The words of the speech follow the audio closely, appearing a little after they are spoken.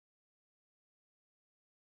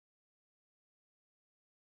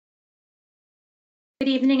Good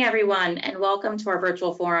evening, everyone, and welcome to our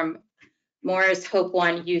virtual forum, Morris Hope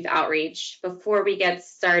One Youth Outreach. Before we get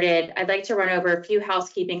started, I'd like to run over a few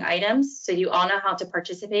housekeeping items so you all know how to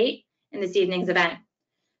participate in this evening's event.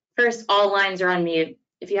 First, all lines are on mute.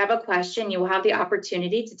 If you have a question, you will have the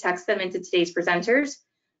opportunity to text them into today's presenters.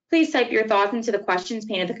 Please type your thoughts into the questions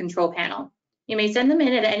pane of the control panel. You may send them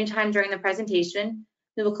in at any time during the presentation.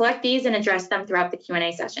 We will collect these and address them throughout the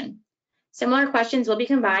Q&A session. Similar questions will be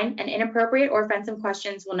combined, and inappropriate or offensive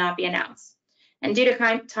questions will not be announced. And due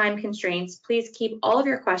to time constraints, please keep all of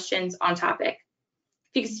your questions on topic.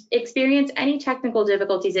 If you experience any technical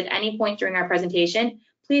difficulties at any point during our presentation,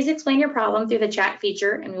 please explain your problem through the chat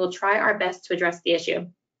feature, and we will try our best to address the issue.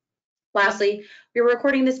 Lastly, we are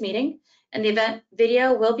recording this meeting, and the event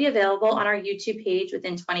video will be available on our YouTube page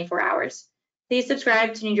within 24 hours. Please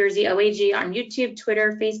subscribe to New Jersey OAG on YouTube,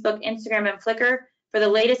 Twitter, Facebook, Instagram, and Flickr for the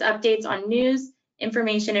latest updates on news,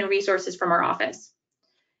 information, and resources from our office.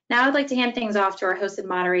 Now I'd like to hand things off to our hosted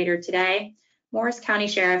moderator today, Morris County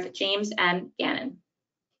Sheriff James M. Gannon.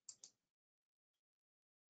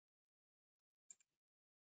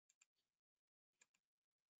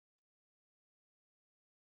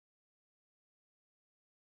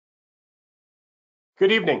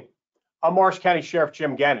 Good evening. I'm Morris County Sheriff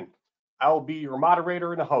Jim Gannon. I will be your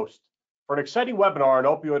moderator and the host for an exciting webinar on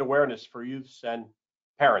opioid awareness for youths and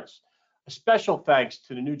parents. A special thanks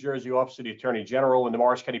to the New Jersey Office of the Attorney General and the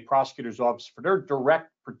Morris County Prosecutor's Office for their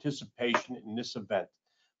direct participation in this event.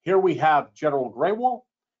 Here we have General Graywall,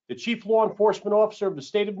 the Chief Law Enforcement Officer of the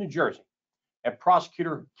state of New Jersey, and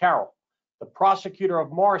Prosecutor Carroll, the Prosecutor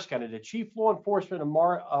of Morris County, the Chief Law Enforcement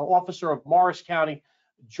Officer of Morris County,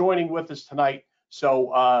 joining with us tonight.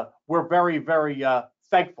 So we're very, very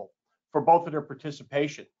thankful for both of their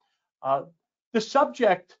participation. The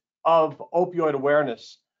subject of opioid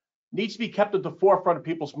awareness needs to be kept at the forefront of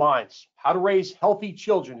people's minds. How to raise healthy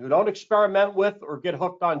children who don't experiment with or get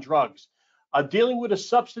hooked on drugs. Dealing with a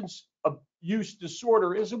substance use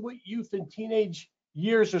disorder isn't what youth and teenage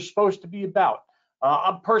years are supposed to be about.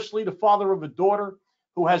 I'm personally the father of a daughter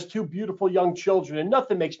who has two beautiful young children, and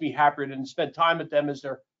nothing makes me happier than to spend time with them as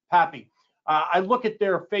they're happy. I look at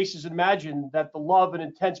their faces and imagine that the love and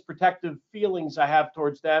intense protective feelings I have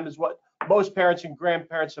towards them is what most parents and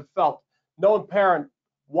grandparents have felt. No parent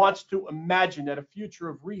wants to imagine that a future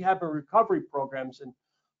of rehab and recovery programs and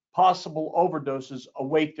possible overdoses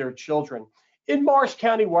await their children. In Morris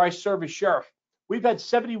County, where I serve as sheriff, we've had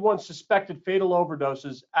 71 suspected fatal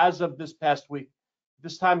overdoses as of this past week.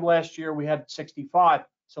 This time last year, we had 65.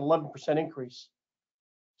 It's an 11% increase.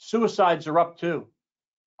 Suicides are up too.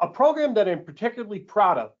 A program that I'm particularly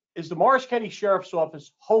proud of is the Morris County Sheriff's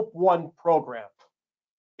Office Hope One program.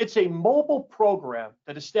 It's a mobile program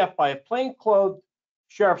that is staffed by a plainclothes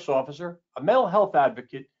sheriff's officer, a mental health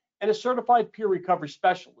advocate, and a certified peer recovery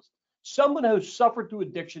specialist. Someone who has suffered through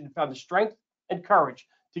addiction and found the strength and courage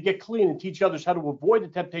to get clean and teach others how to avoid the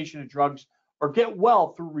temptation of drugs or get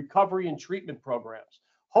well through recovery and treatment programs.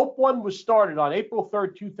 Hope One was started on April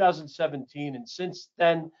 3rd, 2017, and since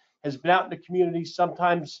then has been out in the community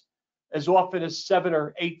sometimes as often as 7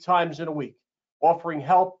 or 8 times in a week, offering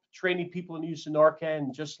help, training people in the use of Narcan,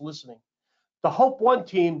 and just listening. The Hope One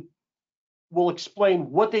team will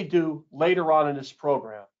explain what they do later on in this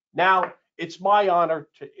program. Now, it's my honor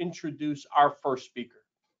to introduce our first speaker,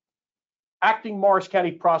 Acting Morris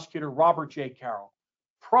County Prosecutor Robert J. Carroll.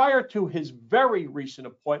 Prior to his very recent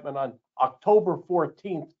appointment on October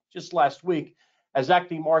 14th, just last week, as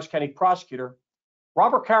Acting Morris County Prosecutor,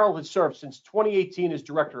 Robert Carroll has served since 2018 as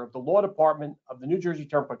Director of the Law Department of the New Jersey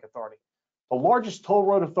Turnpike Authority, the largest toll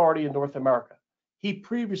road authority in North America. He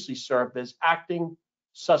previously served as Acting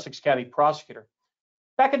Sussex County Prosecutor.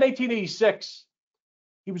 Back in 1986,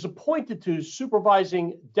 he was appointed to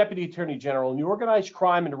supervising Deputy Attorney General in the Organized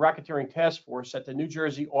Crime and Racketeering Task Force at the New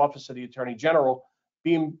Jersey Office of the Attorney General,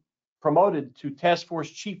 being promoted to Task Force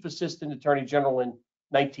Chief Assistant Attorney General in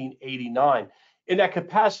 1989. In that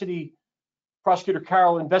capacity, Prosecutor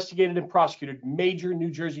Carroll investigated and prosecuted major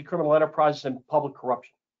New Jersey criminal enterprises and public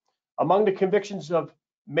corruption. Among the convictions of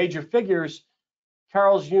major figures,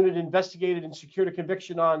 Carroll's unit investigated and secured a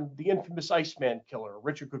conviction on the infamous Iceman killer,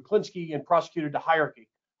 Richard Kuklinski, and prosecuted the hierarchy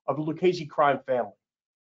of the Lucchese crime family.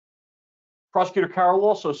 Prosecutor Carroll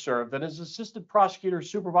also served as Assistant Prosecutor,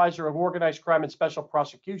 Supervisor of Organized Crime and Special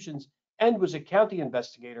Prosecutions, and was a county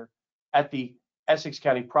investigator at the Essex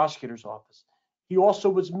County Prosecutor's Office. He also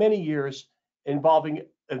was many years involved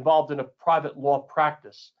in a private law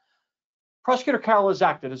practice. Prosecutor Carroll has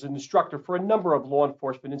acted as an instructor for a number of law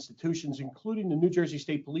enforcement institutions, including the New Jersey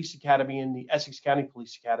State Police Academy and the Essex County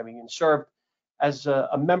Police Academy, and served as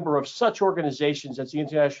a member of such organizations as the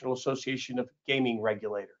International Association of Gaming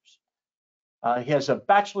Regulators. He has a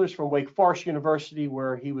bachelor's from Wake Forest University,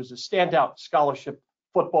 where he was a standout scholarship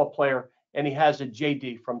football player, and he has a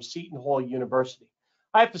JD from Seton Hall University.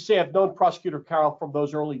 I have to say, I've known Prosecutor Carroll from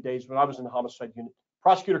those early days when I was in the homicide unit.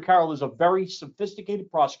 Prosecutor Carroll is a very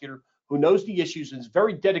sophisticated prosecutor who knows the issues and is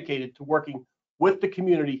very dedicated to working with the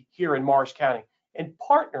community here in Morris County and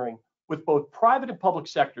partnering with both private and public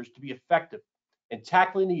sectors to be effective in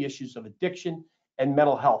tackling the issues of addiction and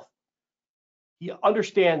mental health. He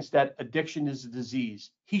understands that addiction is a disease.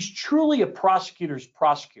 He's truly a prosecutor's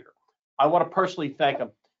prosecutor. I want to personally thank him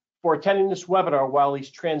for attending this webinar while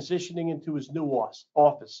he's transitioning into his new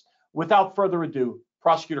office. Without further ado,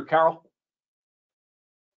 Prosecutor Carroll.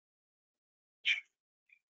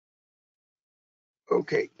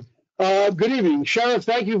 Okay. Good evening. Sheriff,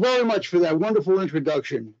 thank you very much for that wonderful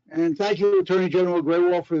introduction. And thank you, Attorney General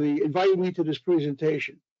Graywall, for inviting me to this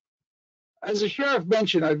presentation. As the Sheriff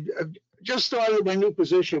mentioned, I've just started my new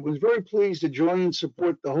position, was very pleased to join and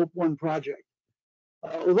support the Hope One project.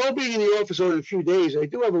 Although being in the office only a few days, I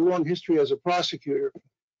do have a long history as a prosecutor.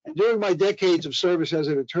 And during my decades of service as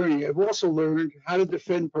an attorney, I've also learned how to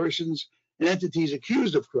defend persons and entities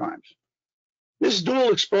accused of crimes. This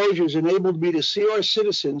dual exposure has enabled me to see our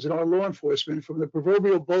citizens and our law enforcement from the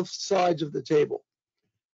proverbial both sides of the table,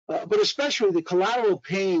 but especially the collateral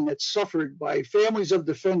pain that's suffered by families of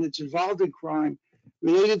defendants involved in crime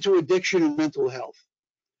related to addiction and mental health.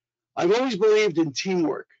 I've always believed in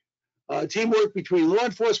teamwork. Teamwork between law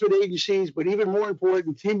enforcement agencies, but even more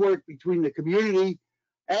important, teamwork between the community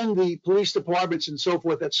and the police departments and so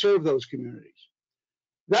forth that serve those communities.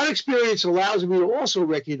 That experience allows me to also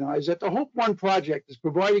recognize that the Hope One project is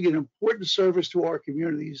providing an important service to our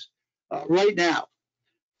communities right now.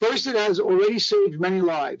 First, it has already saved many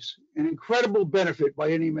lives, an incredible benefit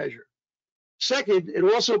by any measure. Second, it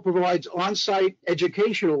also provides on-site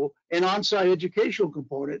educational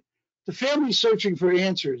component to families searching for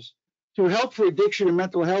answers to help for addiction and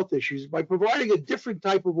mental health issues by providing a different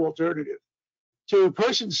type of alternative to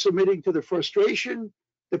persons submitting to the frustration,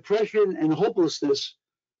 depression, and hopelessness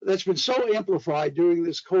that's been so amplified during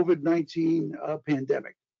this COVID-19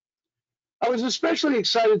 pandemic. I was especially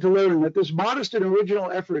excited to learn that this modest and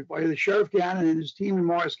original effort by the Sheriff Gannon and his team in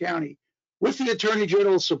Morris County, with the Attorney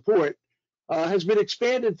General's support, has been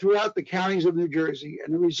expanded throughout the counties of New Jersey,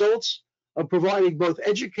 and the results of providing both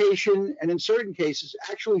education and, in certain cases,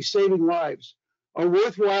 actually saving lives are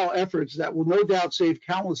worthwhile efforts that will no doubt save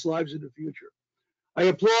countless lives in the future. I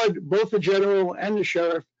applaud both the General and the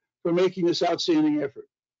Sheriff for making this outstanding effort.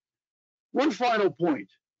 One final point.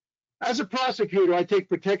 As a prosecutor, I take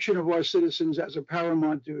protection of our citizens as a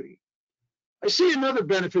paramount duty. I see another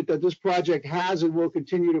benefit that this project has and will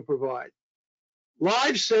continue to provide.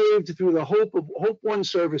 Lives saved through the Hope One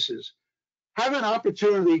services have an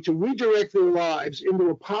opportunity to redirect their lives into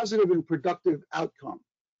a positive and productive outcome.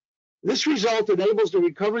 This result enables the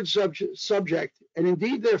recovered subject and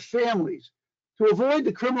indeed their families to avoid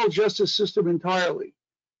the criminal justice system entirely,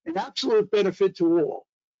 an absolute benefit to all.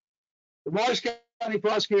 The Morris County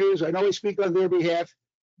prosecutors, I know I speak on their behalf,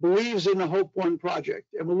 believes in the Hope One project,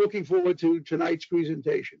 and we're looking forward to tonight's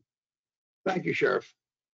presentation. Thank you, Sheriff.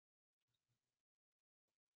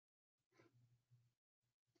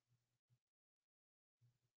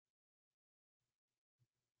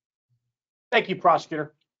 Thank you,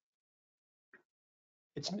 Prosecutor.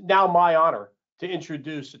 It's now my honor to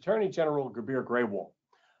introduce Attorney General Gurbir Graywall.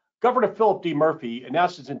 Governor Philip D. Murphy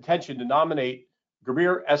announced his intention to nominate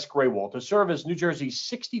Gurbir S. Graywall to serve as New Jersey's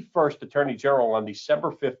 61st Attorney General on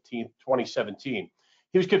December 15, 2017.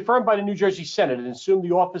 He was confirmed by the New Jersey Senate and assumed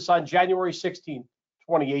the office on January 16,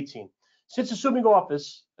 2018. Since assuming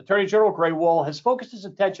office, Attorney General Graywall has focused his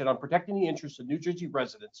attention on protecting the interests of New Jersey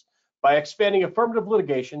residents by expanding affirmative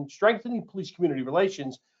litigation, strengthening police-community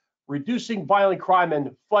relations, reducing violent crime, and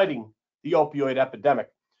fighting the opioid epidemic.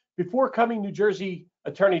 Before becoming New Jersey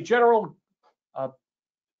Attorney General,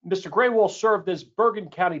 Mr. Graywall served as Bergen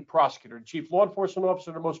County Prosecutor, Chief Law Enforcement Officer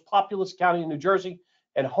in the most populous county in New Jersey,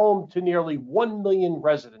 and home to nearly 1 million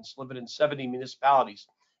residents living in 70 municipalities.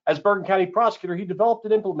 As Bergen County Prosecutor, he developed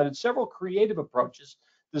and implemented several creative approaches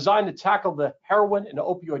designed to tackle the heroin and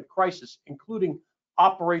opioid crisis, including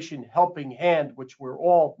Operation Helping Hand, which we're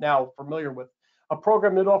all now familiar with, a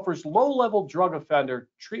program that offers low-level drug offender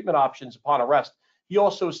treatment options upon arrest. He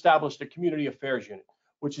also established a community affairs unit,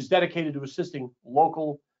 which is dedicated to assisting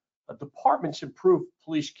local departments improve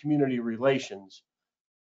police-community relations.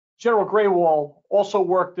 General Graywall also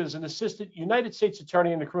worked as an assistant United States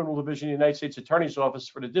Attorney in the Criminal Division of the United States Attorney's Office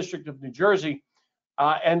for the District of New Jersey,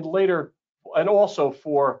 and later and also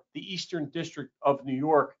for the Eastern District of New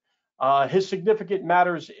York. His significant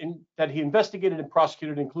matters that he investigated and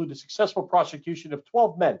prosecuted include the successful prosecution of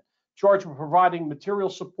 12 men charged with providing material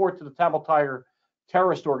support to the Tamil Tiger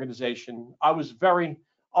terrorist organization. I was very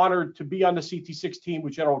honored to be on the CT6 team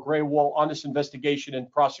with General Graywall on this investigation and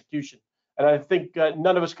prosecution. And I think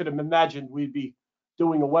none of us could have imagined we'd be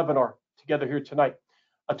doing a webinar together here tonight.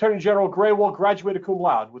 Attorney General Graywall graduated cum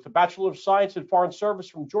laude with a Bachelor of Science in Foreign Service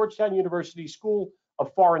from Georgetown University School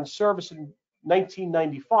of Foreign Service in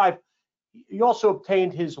 1995. He also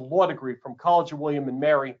obtained his law degree from College of William and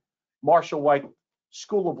Mary Marshall White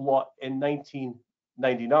School of Law in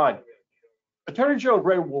 1999. Attorney General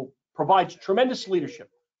Graywall provides tremendous leadership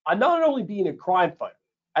on not only being a crime fighter,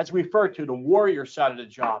 as we refer to the warrior side of the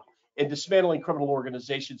job, in dismantling criminal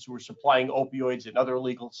organizations who are supplying opioids and other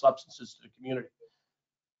illegal substances to the community.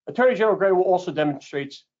 Attorney General Graywall also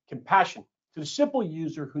demonstrates compassion to the simple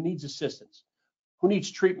user who needs assistance, who needs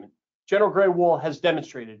treatment. General Graywall has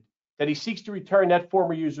demonstrated that he seeks to return that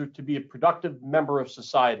former user to be a productive member of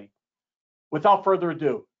society. Without further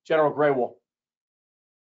ado, General Graywall.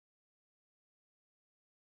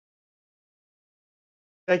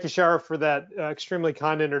 Thank you, Sheriff, for that extremely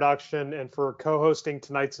kind introduction and for co-hosting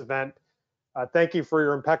tonight's event. Thank you for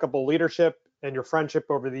your impeccable leadership and your friendship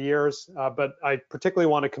over the years, but I particularly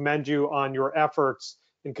want to commend you on your efforts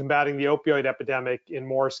in combating the opioid epidemic in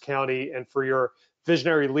Morris County and for your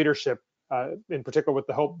visionary leadership, in particular with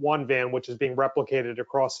the Hope One van, which is being replicated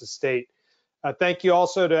across the state. Thank you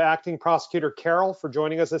also to Acting Prosecutor Carroll for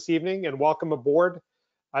joining us this evening, and welcome aboard.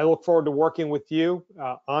 I look forward to working with you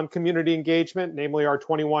on community engagement, namely our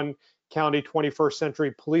 21 County 21st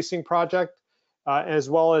Century Policing Project, as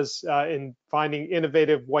well as in finding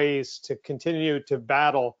innovative ways to continue to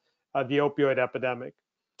battle the opioid epidemic.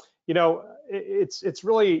 You know, it's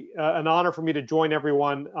really an honor for me to join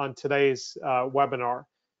everyone on today's webinar.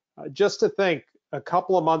 Just to think, a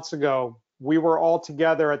couple of months ago, we were all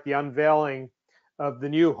together at the unveiling of the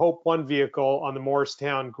new Hope One vehicle on the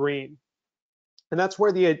Morristown Green. And that's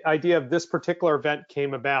where the idea of this particular event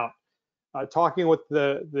came about. Talking with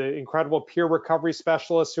the incredible peer recovery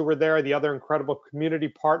specialists who were there, the other incredible community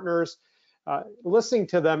partners, listening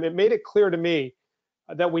to them, it made it clear to me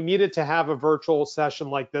that we needed to have a virtual session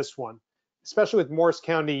like this one, especially with Morris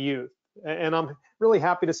County youth. And I'm really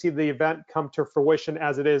happy to see the event come to fruition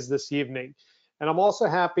as it is this evening. And I'm also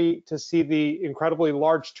happy to see the incredibly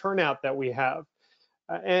large turnout that we have.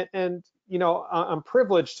 And you know, I'm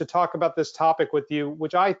privileged to talk about this topic with you,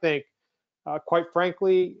 which I think, quite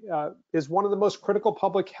frankly, is one of the most critical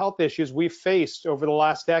public health issues we've faced over the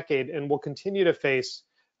last decade and will continue to face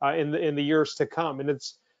in the years to come. And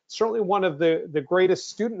it's certainly one of the greatest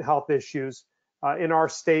student health issues in our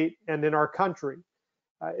state and in our country.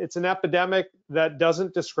 It's an epidemic that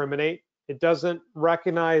doesn't discriminate. It doesn't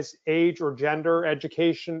recognize age or gender,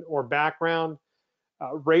 education or background,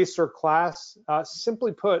 race or class.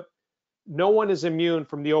 Simply put, no one is immune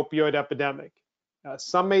from the opioid epidemic.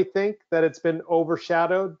 Some may think that it's been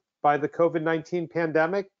overshadowed by the COVID-19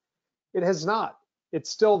 pandemic. It has not.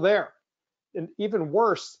 It's still there. And even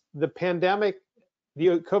worse, the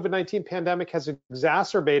COVID-19 pandemic has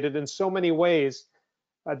exacerbated in so many ways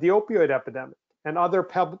the opioid epidemic and other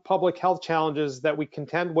public health challenges that we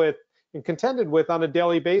contended with on a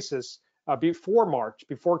daily basis before March,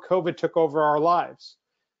 before COVID took over our lives.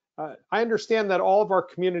 I understand that all of our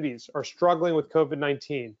communities are struggling with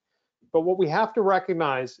COVID-19, but what we have to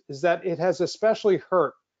recognize is that it has especially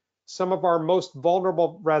hurt some of our most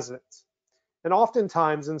vulnerable residents. And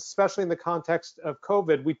oftentimes, and especially in the context of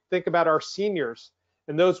COVID, we think about our seniors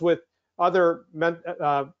and those with other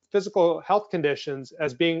physical health conditions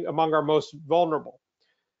as being among our most vulnerable.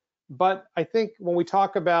 But I think when we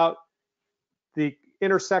talk about the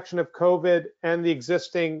intersection of COVID and the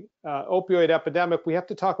existing opioid epidemic, we have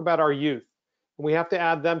to talk about our youth. And we have to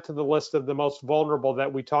add them to the list of the most vulnerable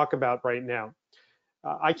that we talk about right now.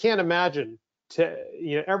 I can't imagine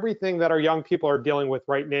everything that our young people are dealing with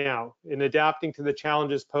right now in adapting to the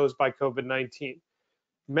challenges posed by COVID-19.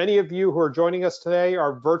 Many of you who are joining us today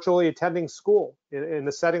are virtually attending school in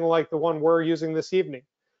a setting like the one we're using this evening.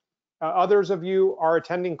 Others of you are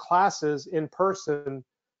attending classes in person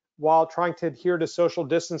while trying to adhere to social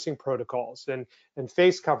distancing protocols and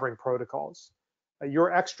face covering protocols.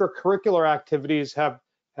 Your extracurricular activities have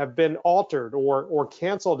been altered or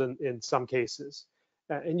canceled in some cases.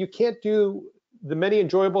 And you can't do the many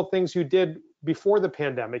enjoyable things you did before the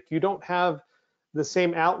pandemic. You don't have the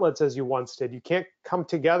same outlets as you once did. You can't come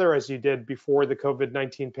together as you did before the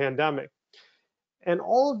COVID-19 pandemic. And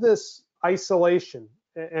all of this isolation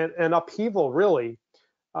and upheaval really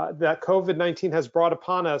that COVID-19 has brought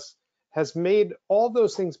upon us has made all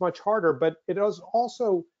those things much harder, but it has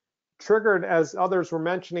also triggered, as others were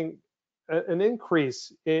mentioning, an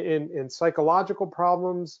increase in psychological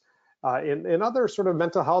problems, in other sort of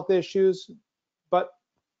mental health issues. But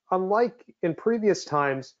unlike in previous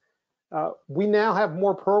times, we now have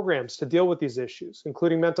more programs to deal with these issues,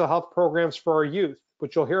 including mental health programs for our youth,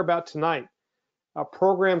 which you'll hear about tonight.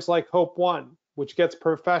 Programs like Hope One, which gets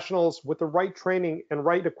professionals with the right training and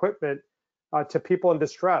right equipment to people in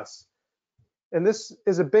distress. And this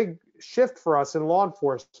is a big shift for us in law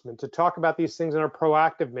enforcement to talk about these things in a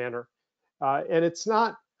proactive manner. And it's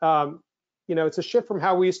not, it's a shift from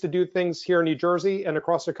how we used to do things here in New Jersey and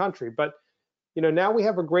across the country. But, now we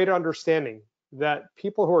have a greater understanding that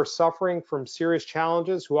people who are suffering from serious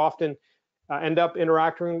challenges, who often end up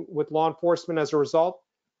interacting with law enforcement as a result,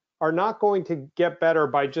 are not going to get better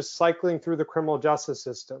by just cycling through the criminal justice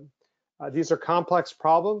system. These are complex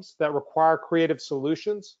problems that require creative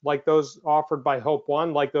solutions, like those offered by Hope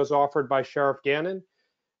One, like those offered by Sheriff Gannon.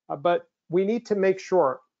 But we need to make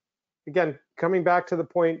sure, again, coming back to the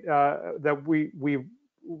point that we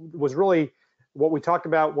was really what we talked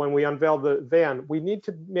about when we unveiled the van, we need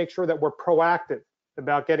to make sure that we're proactive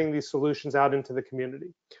about getting these solutions out into the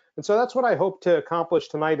community. And so that's what I hope to accomplish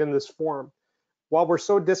tonight in this forum. While we're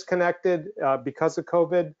so disconnected because of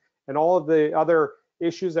COVID and all of the other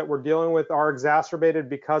issues that we're dealing with are exacerbated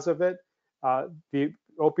because of it, the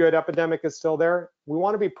opioid epidemic is still there. We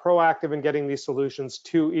want to be proactive in getting these solutions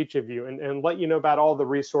to each of you and let you know about all the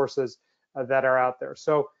resources that are out there.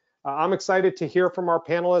 So I'm excited to hear from our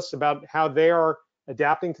panelists about how they are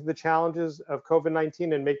adapting to the challenges of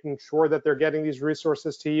COVID-19 and making sure that they're getting these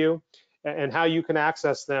resources to you and how you can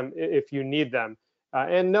access them if you need them.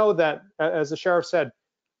 And know that, as the sheriff said,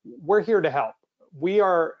 we're here to help. We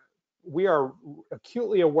are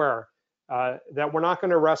acutely aware that we're not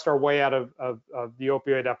going to arrest our way out of the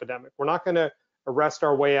opioid epidemic. We're not going to arrest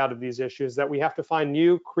our way out of these issues, that we have to find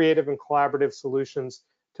new creative and collaborative solutions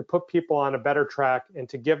to put people on a better track and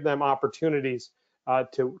to give them opportunities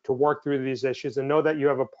to work through these issues. And know that you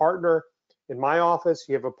have a partner in my office,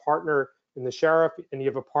 you have a partner in the sheriff, and you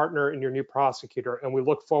have a partner in your new prosecutor. And we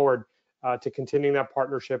look forward to continuing that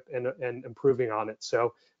partnership and improving on it.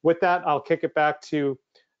 So with that, I'll kick it back to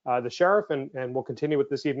the sheriff, and we'll continue with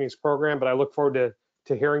this evening's program. But I look forward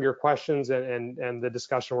to hearing your questions and the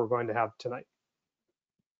discussion we're going to have tonight.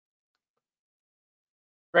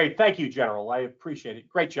 Great. Thank you, General. I appreciate it.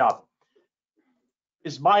 Great job.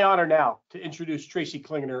 It's my honor now to introduce Tracy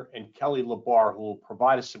Klingener and Kelly LaBar, who will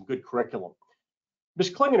provide us some good curriculum. Ms.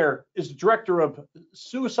 Klingener is the Director of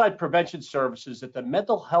Suicide Prevention Services at the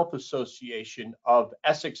Mental Health Association of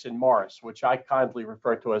Essex and Morris, which I kindly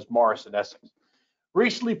refer to as Morris and Essex.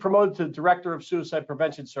 Recently promoted to the Director of Suicide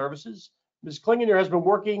Prevention Services, Ms. Klingener has been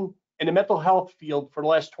working in the mental health field for the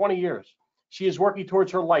last 20 years. She is working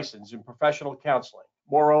towards her license in professional counseling.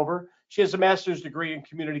 Moreover, she has a master's degree in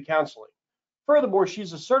community counseling. Furthermore,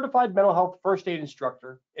 she's a certified mental health first aid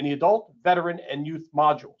instructor in the adult, veteran, and youth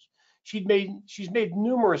modules. She's made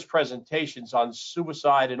numerous presentations on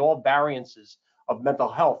suicide and all variances of mental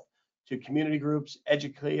health to community groups,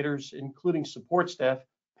 educators, including support staff,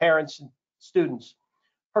 parents, and students.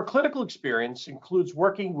 Her clinical experience includes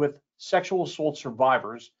working with sexual assault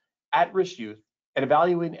survivors, at-risk youth, and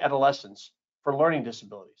evaluating adolescents for learning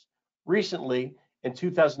disabilities. Recently, in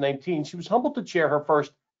 2019, she was humbled to chair her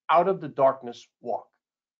first Out of the Darkness walk.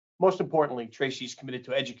 Most importantly, Tracy is committed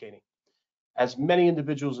to educating as many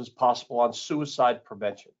individuals as possible on suicide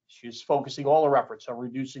prevention. She is focusing all her efforts on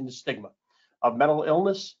reducing the stigma of mental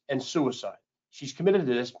illness and suicide. She's committed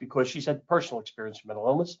to this because she's had personal experience with mental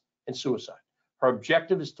illness and suicide. Her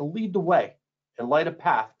objective is to lead the way and light a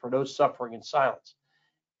path for those suffering in silence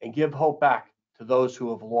and give hope back to those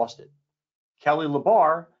who have lost it. Kelly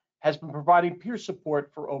LaBar has been providing peer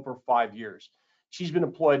support for over 5 years. She's been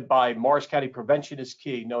employed by Morris County Prevention is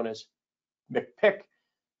Key, known as McPick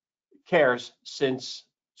Cares, since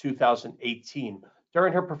 2018.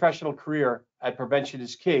 During her professional career at Prevention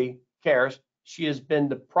is Key Cares, she has been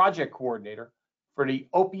the project coordinator for the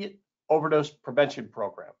Opiate Overdose Prevention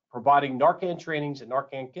Program, providing Narcan trainings and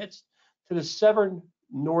Narcan kits to the 7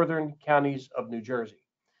 northern counties of New Jersey.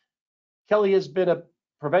 Kelly has been a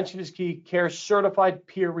Prevention is Key Cares certified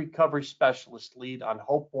peer recovery specialist lead on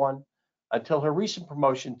Hope One until her recent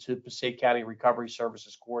promotion to Passaic County Recovery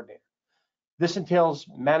Services Coordinator. This entails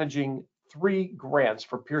managing 3 grants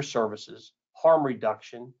for peer services, harm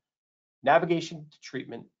reduction, navigation to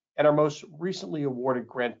treatment, and our most recently awarded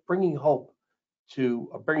grant, Bringing Hope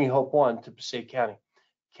One to Passaic County.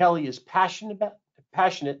 Kelly is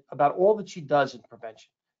passionate about all that she does in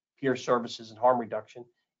prevention, peer services, and harm reduction,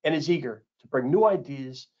 and is eager to bring new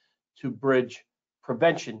ideas to bridge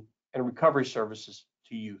prevention and recovery services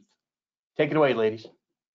to youth. Take it away, ladies.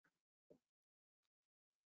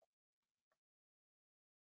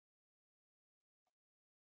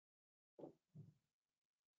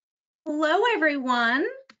 Hello, everyone.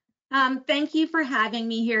 Thank you for having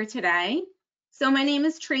me here today. So my name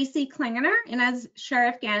is Tracy Klingener, and as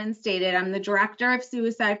Sheriff Gannon stated, I'm the Director of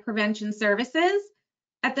Suicide Prevention Services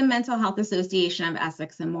at the Mental Health Association of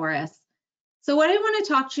Essex and Morris. So what I want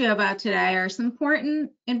to talk to you about today are some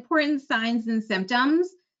important signs and symptoms,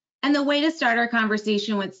 and the way to start our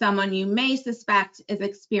conversation with someone you may suspect is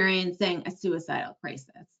experiencing a suicidal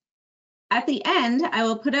crisis. At the end, I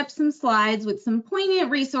will put up some slides with some poignant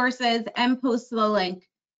resources and post the link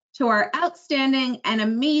to our outstanding and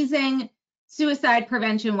amazing suicide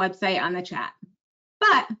prevention website on the chat.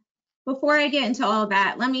 But before I get into all of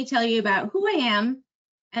that, let me tell you about who I am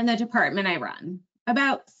and the department I run.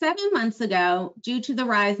 About 7 months ago, due to the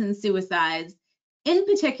rise in suicides, in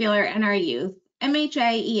particular in our youth,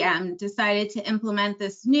 MHA-EM decided to implement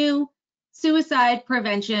this new suicide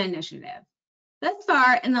prevention initiative. Thus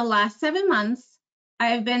far, in the last 7 months, I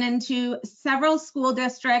have been into several school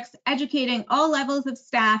districts, educating all levels of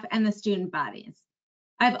staff and the student bodies.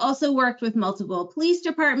 I've also worked with multiple police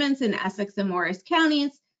departments in Essex and Morris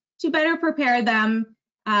counties to better prepare them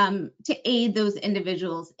to aid those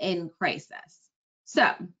individuals in crisis. So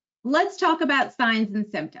let's talk about signs and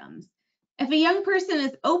symptoms. If a young person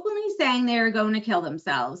is openly saying they are going to kill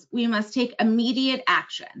themselves, we must take immediate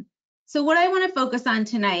action. So what I want to focus on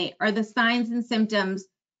tonight are the signs and symptoms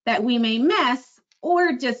that we may miss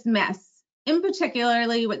or dismiss, in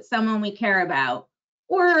particularly with someone we care about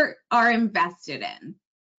or are invested in.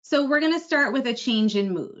 So we're going to start with a change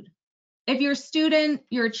in mood. If your student,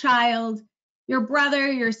 your child, your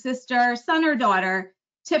brother, your sister, son or daughter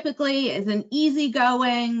typically is an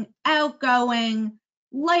easygoing, outgoing,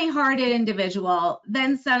 lighthearted individual,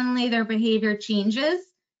 then suddenly their behavior changes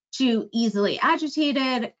to easily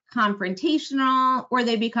agitated, confrontational, or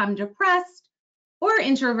they become depressed or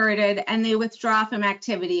introverted and they withdraw from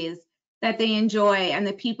activities that they enjoy and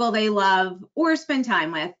the people they love or spend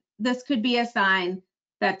time with. This could be a sign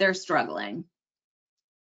that they're struggling.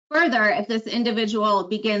 Further, if this individual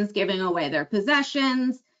begins giving away their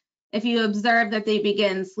possessions, if you observe that they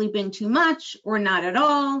begin sleeping too much or not at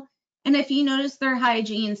all, and if you notice their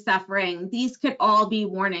hygiene suffering, these could all be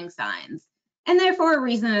warning signs and therefore a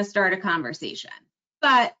reason to start a conversation.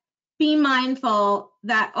 But be mindful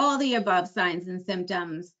that all the above signs and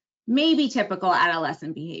symptoms may be typical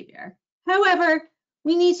adolescent behavior. However,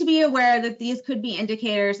 we need to be aware that these could be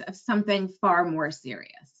indicators of something far more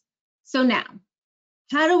serious. So now,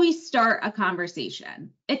 how do we start a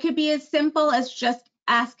conversation? It could be as simple as just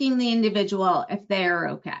asking the individual if they are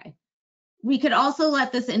okay. We could also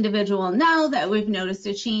let this individual know that we've noticed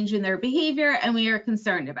a change in their behavior and we are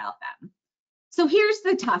concerned about them. So here's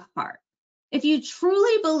the tough part. If you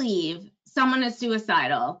truly believe someone is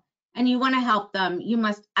suicidal and you want to help them, you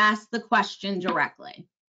must ask the question directly.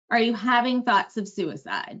 Are you having thoughts of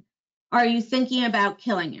suicide? Are you thinking about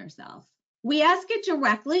killing yourself? We ask it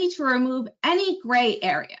directly to remove any gray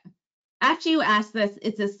area. After you ask this,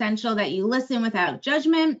 it's essential that you listen without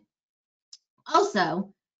judgment.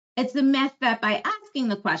 Also, it's a myth that by asking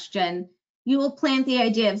the question, you will plant the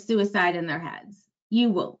idea of suicide in their heads. You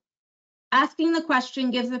won't. Asking the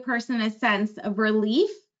question gives the person a sense of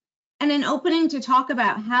relief and an opening to talk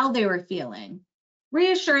about how they were feeling.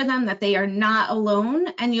 Reassure them that they are not alone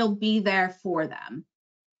and you'll be there for them.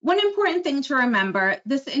 One important thing to remember,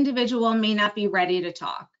 this individual may not be ready to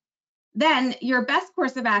talk. Then your best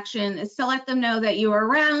course of action is to let them know that you are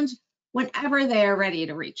around whenever they are ready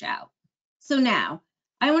to reach out. So now,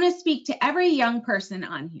 I want to speak to every young person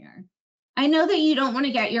on here. I know that you don't want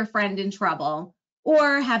to get your friend in trouble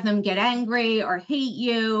or have them get angry or hate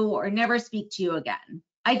you or never speak to you again.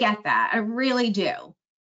 I get that, I really do.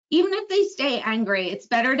 Even if they stay angry, it's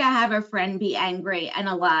better to have a friend be angry and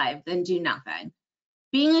alive than do nothing.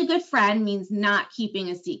 Being a good friend means not keeping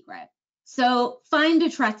a secret. So find a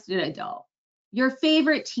trusted adult, your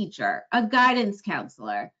favorite teacher, a guidance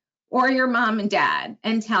counselor, or your mom and dad,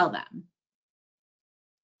 and tell them.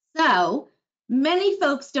 So many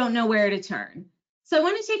folks don't know where to turn. So I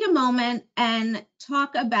want to take a moment and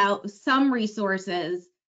talk about some resources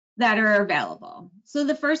that are available. So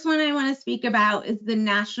the first one I want to speak about is the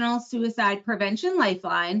National Suicide Prevention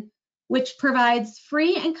Lifeline, which provides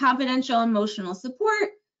free and confidential emotional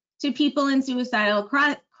support to people in suicidal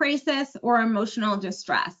crisis or emotional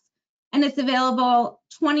distress. And it's available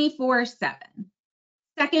 24/7.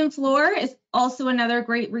 Second Floor is also another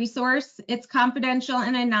great resource. It's confidential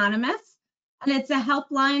and anonymous, and it's a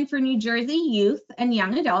helpline for New Jersey youth and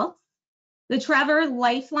young adults. The Trevor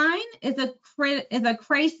Lifeline is a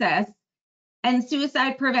crisis and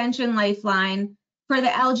suicide prevention lifeline for the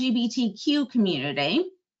LGBTQ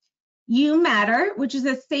community. You Matter, which is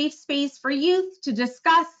a safe space for youth to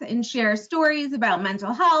discuss and share stories about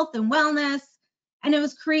mental health and wellness. And it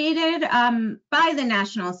was created by the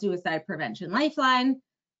National Suicide Prevention Lifeline.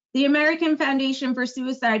 The American Foundation for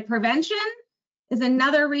Suicide Prevention is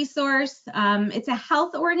another resource. It's a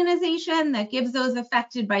health organization that gives those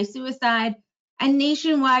affected by suicide a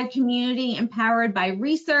nationwide community empowered by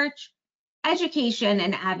research, education,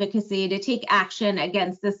 and advocacy to take action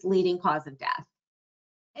against this leading cause of death.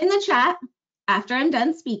 In the chat, after I'm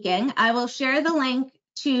done speaking, I will share the link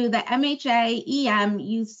to the MHA-EM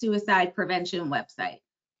Youth Suicide Prevention website,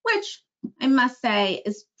 which I must say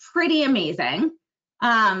is pretty amazing.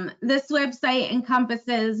 This website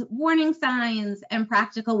encompasses warning signs and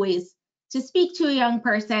practical ways to speak to a young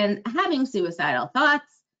person having suicidal thoughts.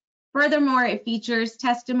 Furthermore, it features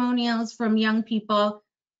testimonials from young people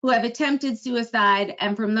who have attempted suicide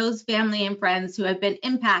and from those family and friends who have been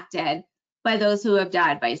impacted by those who have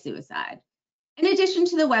died by suicide. In addition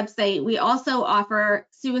to the website, we also offer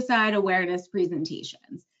suicide awareness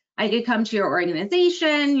presentations. I could come to your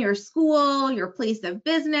organization, your school, your place of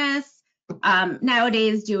business,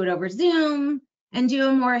 nowadays do it over Zoom, and do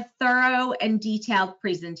a more thorough and detailed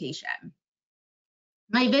presentation.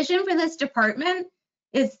 My vision for this department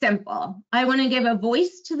is simple. I want to give a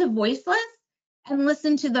voice to the voiceless and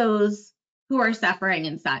listen to those who are suffering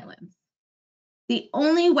in silence. The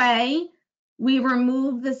only way we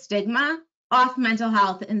remove the stigma off mental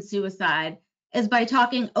health and suicide is by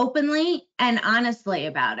talking openly and honestly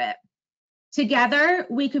about it. Together,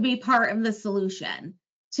 we could be part of the solution.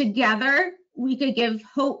 Together, we could give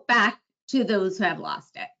hope back to those who have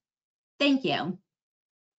lost it. Thank you.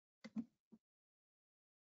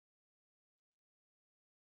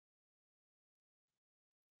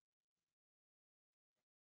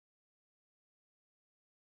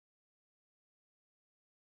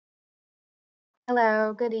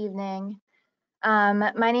 Hello, good evening.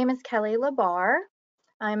 My name is Kelly Labar.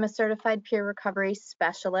 I'm a certified peer recovery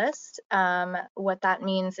specialist. What that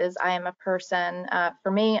means is I am a person,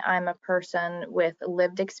 for me, I'm a person with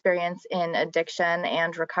lived experience in addiction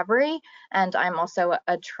and recovery, and I'm also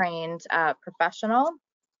a trained professional.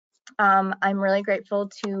 I'm really grateful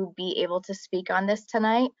to be able to speak on this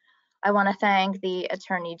tonight. I want to thank the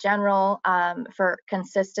Attorney General for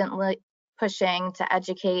consistently pushing to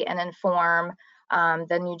educate and inform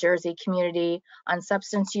the New Jersey community on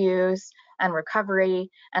substance use and recovery,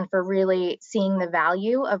 and for really seeing the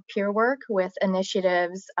value of peer work with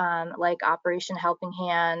initiatives like Operation Helping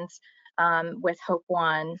Hands with Hope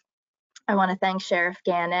One. I want to thank Sheriff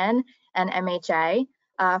Gannon and MHA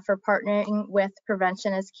for partnering with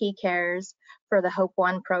Prevention is Key Cares for the Hope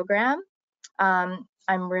One program. I'm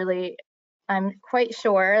quite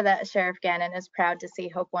sure that Sheriff Gannon is proud to see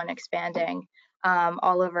Hope One expanding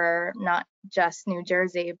all over, not just New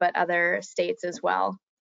Jersey, but other states as well.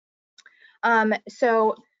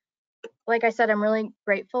 So, like I said, I'm really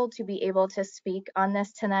grateful to be able to speak on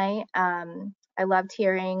this tonight. I loved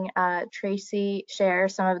hearing Tracy share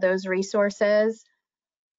some of those resources.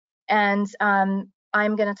 And I'm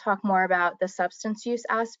going to talk more about the substance use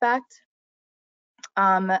aspect.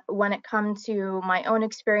 When it comes to my own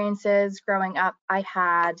experiences growing up, I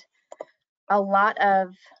had a lot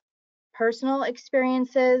of personal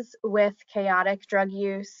experiences with chaotic drug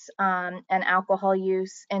use and alcohol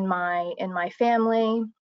use in my family,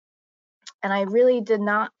 and I really did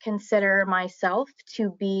not consider myself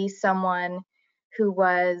to be someone who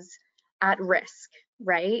was at risk,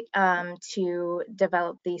 right, to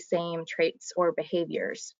develop these same traits or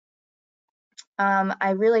behaviors.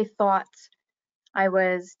 I really thought I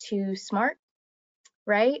was too smart,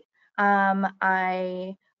 right?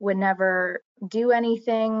 I would never do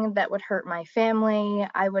anything that would hurt my family.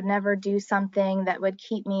 I would never do something that would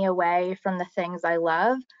keep me away from the things I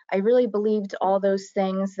love. I really believed all those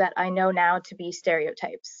things that I know now to be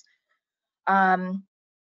stereotypes. I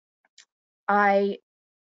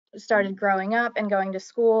started growing up and going to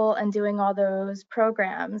school and doing all those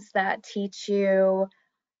programs that teach you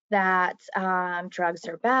that drugs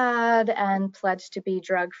are bad and pledge to be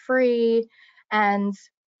drug-free. And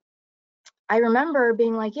I remember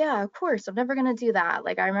being like, yeah, of course, I'm never going to do that.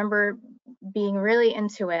 Like, I remember being really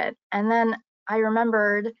into it. And then I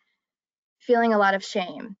remembered feeling a lot of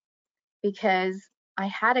shame because I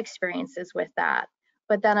had experiences with that.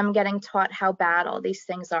 But then I'm getting taught how bad all these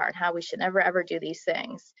things are and how we should never, ever do these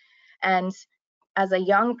things. And as a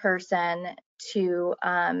young person, to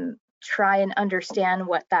try and understand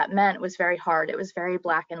what that meant was very hard. It was very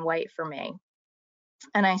black and white for me.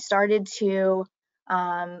 And I started to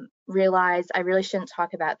realize I really shouldn't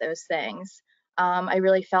talk about those things. I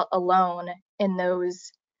really felt alone in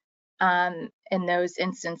those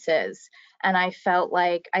instances. And I felt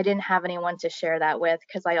like I didn't have anyone to share that with,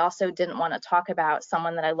 because I also didn't want to talk about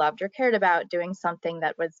someone that I loved or cared about doing something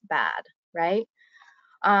that was bad, right?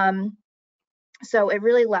 So it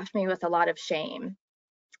really left me with a lot of shame.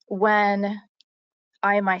 When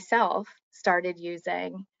I myself started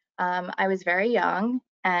using, I was very young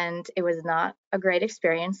and it was not a great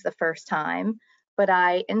experience the first time, but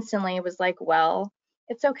I instantly was like, well,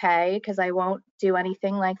 it's okay because I won't do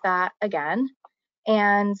anything like that again.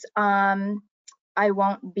 And I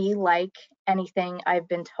won't be like anything I've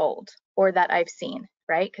been told or that I've seen,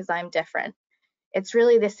 right? Because I'm different. It's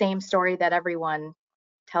really the same story that everyone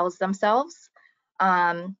tells themselves.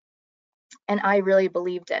 And I really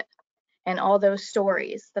believed it. And all those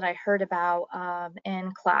stories that I heard about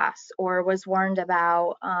in class or was warned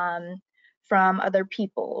about from other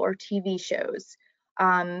people or TV shows,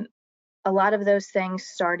 a lot of those things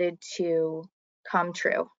started to come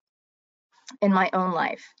true in my own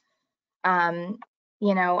life.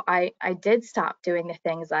 You know, I did stop doing the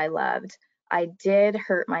things I loved. I did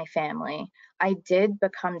hurt my family. I did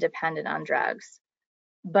become dependent on drugs.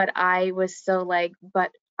 But I was still like,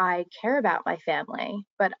 but I care about my family.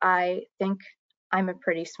 But I think I'm a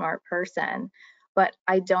pretty smart person. But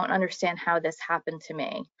I don't understand how this happened to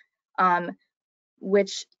me.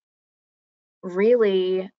 Which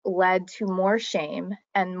really led to more shame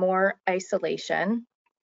and more isolation.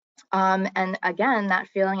 And again, that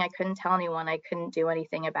feeling I couldn't tell anyone, I couldn't do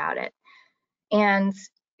anything about it. And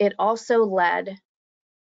it also led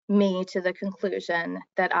me to the conclusion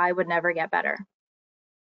that I would never get better,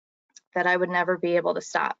 that I would never be able to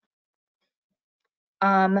stop.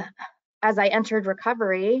 As I entered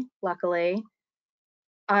recovery, luckily,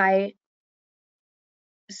 I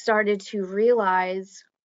started to realize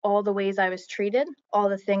all the ways I was treated, all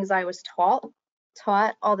the things I was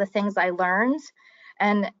taught, all the things I learned,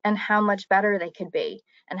 and how much better they could be,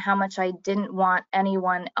 and how much I didn't want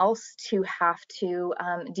anyone else to have to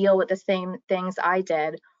deal with the same things I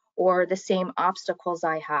did or the same obstacles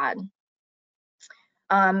I had.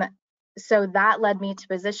 So that led me to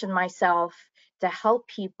position myself to help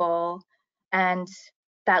people, and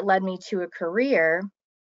that led me to a career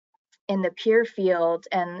in the peer field,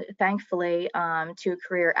 and thankfully to a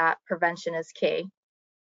career at Prevention is Key.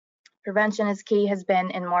 Prevention is Key has been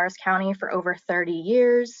in Morris County for over 30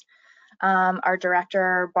 years. Our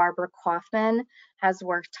director, Barbara Kaufman, has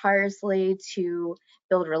worked tirelessly to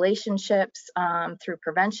build relationships through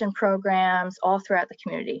prevention programs all throughout the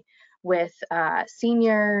community with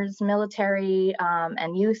seniors, military,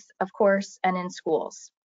 and youth, of course, and in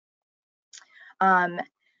schools.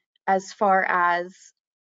 As far as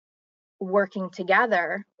working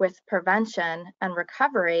together with prevention and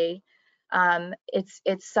recovery,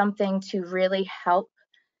 it's something to really help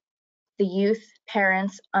the youth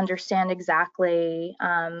parents understand exactly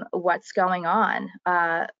what's going on.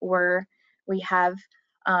 We have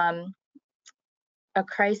a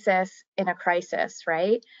crisis in a crisis,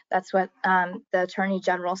 right? That's what the Attorney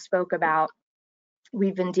General spoke about.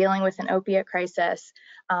 We've been dealing with an opiate crisis,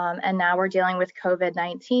 and now we're dealing with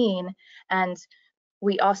COVID-19, and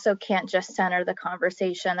we also can't just center the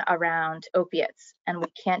conversation around opiates, and we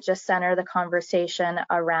can't just center the conversation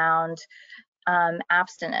around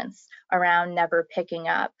abstinence, around never picking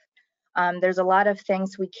up. There's a lot of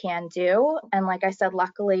things we can do, and like I said,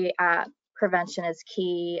 luckily at Prevention is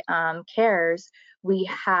Key Cares, we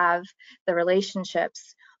have the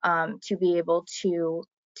relationships to be able to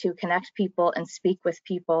connect people and speak with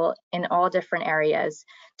people in all different areas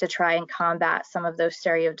to try and combat some of those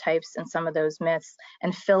stereotypes and some of those myths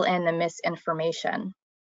and fill in the misinformation.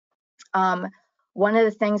 One of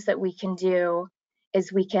the things that we can do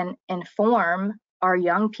is we can inform our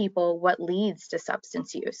young people what leads to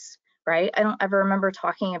substance use, right? I don't ever remember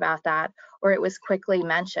talking about that, or it was quickly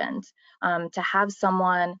mentioned. To have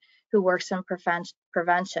someone who works in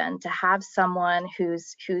prevention, to have someone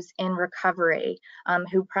who's in recovery,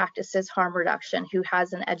 who practices harm reduction, who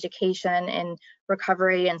has an education in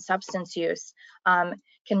recovery and substance use,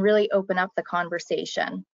 can really open up the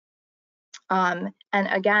conversation. And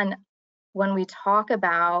again, when we talk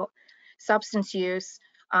about substance use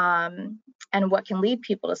and what can lead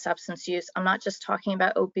people to substance use, I'm not just talking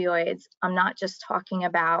about opioids. I'm not just talking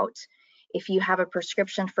about if you have a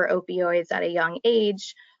prescription for opioids at a young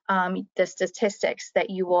age, the statistics that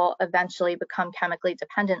you will eventually become chemically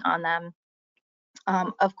dependent on them.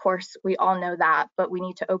 Of course, we all know that, but we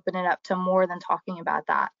need to open it up to more than talking about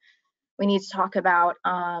that. We need to talk about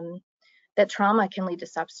that trauma can lead to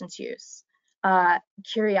substance use,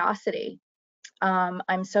 curiosity.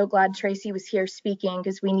 I'm so glad Tracy was here speaking,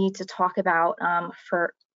 because we need to talk about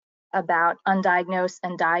undiagnosed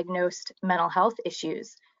and diagnosed mental health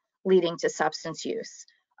issues leading to substance use.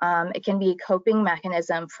 It can be a coping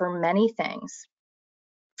mechanism for many things.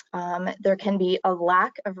 There can be a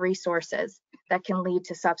lack of resources that can lead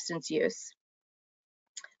to substance use.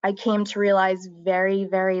 I came to realize very,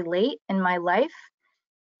 very late in my life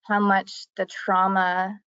how much the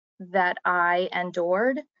trauma that I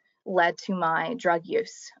endured led to my drug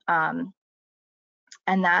use. And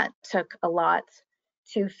that took a lot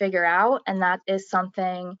to figure out, and that is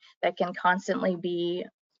something that can constantly be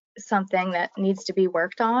something that needs to be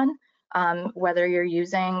worked on, whether you're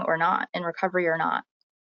using or not, in recovery or not.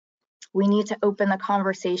 We need to open the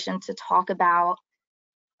conversation to talk about,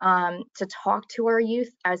 to talk to our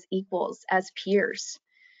youth as equals, as peers,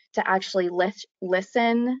 to actually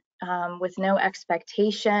listen with no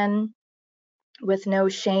expectation, with no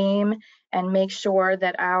shame, and make sure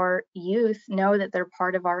that our youth know that they're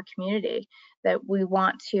part of our community, that we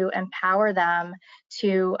want to empower them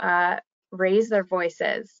to raise their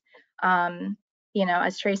voices. You know,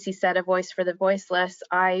 as Tracy said, a voice for the voiceless.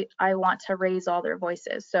 I want to raise all their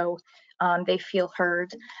voices so they feel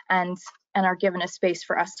heard and are given a space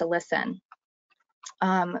for us to listen.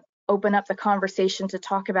 Open up the conversation to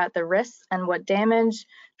talk about the risks and what damage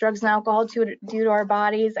drugs and alcohol do to our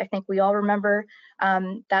bodies. I think we all remember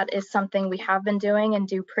that is something we have been doing and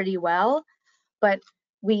do pretty well, but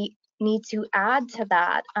we need to add to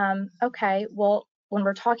that. Okay, well, when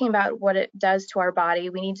we're talking about what it does to our body,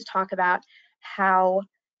 we need to talk about how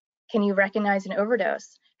can you recognize an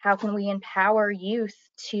overdose? How can we empower youth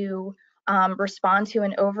to respond to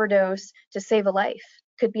an overdose to save a life?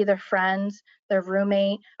 Could be their friend, their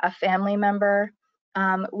roommate, a family member.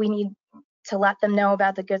 We need to let them know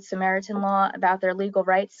about the Good Samaritan law, about their legal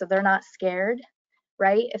rights, so they're not scared,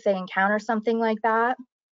 right? If they encounter something like that.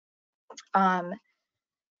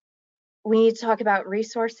 We need to talk about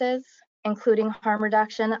resources, including harm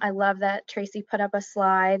reduction. I love that Tracy put up a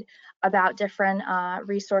slide about different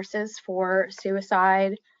resources for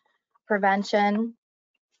suicide prevention.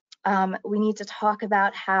 We need to talk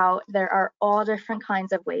about how there are all different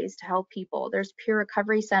kinds of ways to help people. There's peer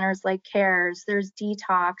recovery centers like CARES, there's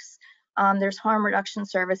detox, there's harm reduction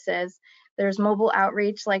services, there's mobile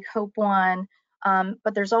outreach like Hope One,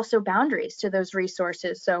 but there's also boundaries to those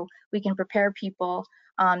resources so we can prepare people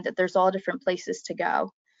that there's all different places to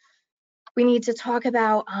go. We need to talk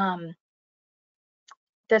about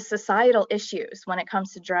the societal issues when it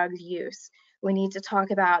comes to drug use. We need to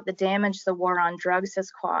talk about the damage the war on drugs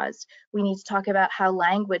has caused. We need to talk about how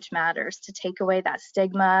language matters to take away that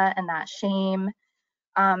stigma and that shame.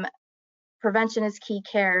 Prevention is Key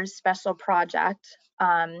Care's special project.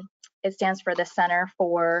 It stands for the Center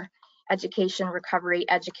for Education, Recovery,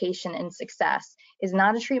 Education, and Success. Is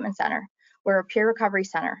not a treatment center. We're a peer recovery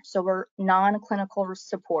center, so we're non-clinical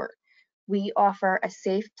support. We offer a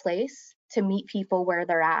safe place to meet people where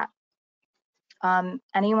they're at.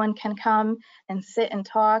 Anyone can come and sit and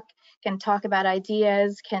talk, can talk about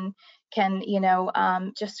ideas, can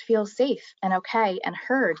just feel safe and okay and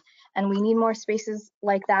heard. And we need more spaces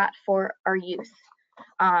like that for our youth.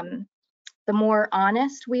 The more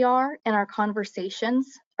honest we are in our conversations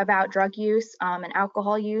about drug use and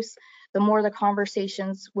alcohol use, the more the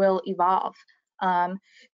conversations will evolve.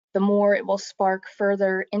 The more it will spark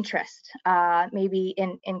further interest, maybe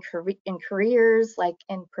in careers like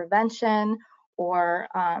in prevention or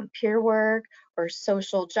peer work or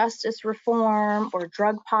social justice reform or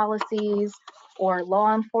drug policies or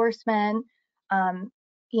law enforcement.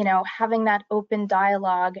 Having that open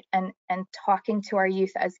dialogue and talking to our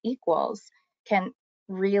youth as equals can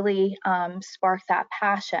really spark that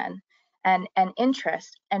passion and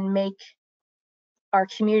interest and make our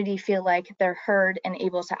community feel like they're heard and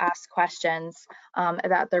able to ask questions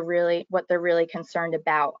about what they're really concerned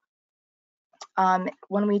about.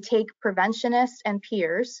 When we take preventionists and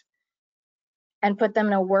peers and put them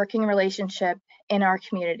in a working relationship in our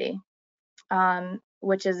community,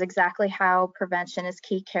 which is exactly how Prevention is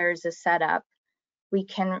Key Cares is set up, we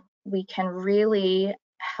can really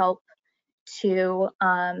help to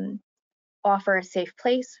offer a safe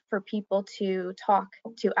place for people to talk,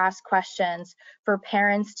 to ask questions, for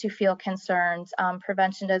parents to feel concerned.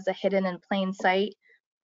 Prevention does a hidden in plain sight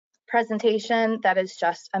presentation that is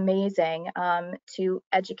just amazing to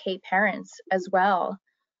educate parents as well.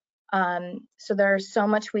 So there's so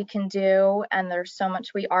much we can do, and there's so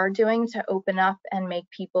much we are doing to open up and make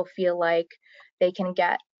people feel like they can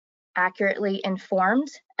get accurately informed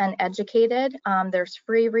and educated. There's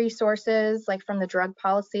free resources like from the Drug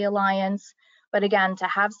Policy Alliance, but again, to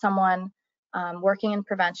have someone working in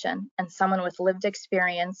prevention and someone with lived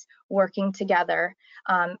experience working together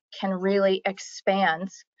can really expand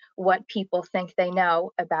what people think they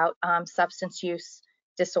know about substance use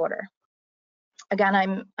disorder.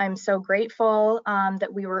 Again, I'm so grateful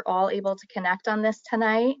that we were all able to connect on this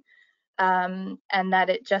tonight, and that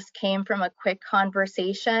it just came from a quick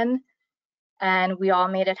conversation and we all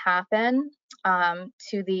made it happen.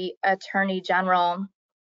 To the Attorney General,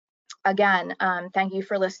 again, thank you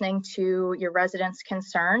for listening to your residents'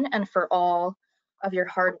 concern and for all of your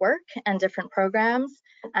hard work and different programs,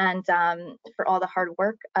 and for all the hard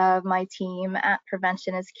work of my team at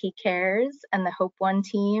Prevention is Key Cares and the Hope One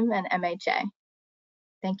team and MHA.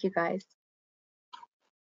 Thank you, guys.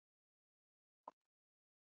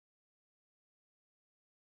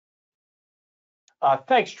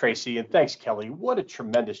 Thanks, Tracy, and thanks, Kelly. What a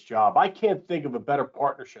tremendous job. I can't think of a better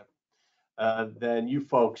partnership than you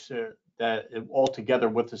folks that all together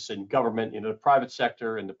with us in government, the private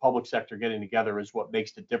sector and the public sector getting together is what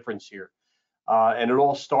makes the difference here. And it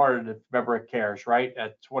all started, remember, at CARES, right,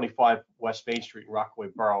 at 25 West Main Street in Rockaway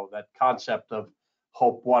Borough, that concept of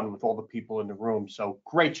Hope One with all the people in the room. So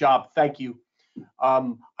great job. Thank you.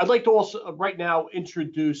 I'd like to also right now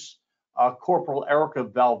introduce Corporal Erica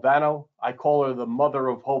Valvano. I call her the mother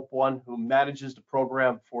of Hope One, who manages the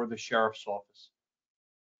program for the Sheriff's Office.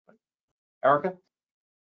 Erica?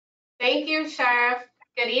 Thank you, Sheriff.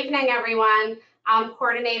 Good evening, everyone. I'm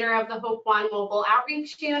coordinator of the Hope One Mobile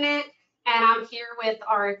Outreach Unit, and I'm here with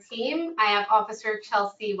our team. I have Officer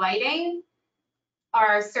Chelsea Whiting,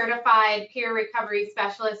 our certified peer recovery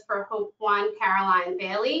specialist for Hope One, Caroline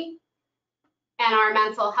Bailey, and our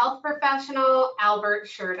mental health professional, Albert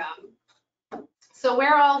Sherdum. So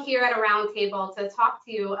we're all here at a round table to talk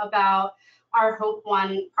to you about our Hope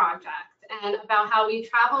One project and about how we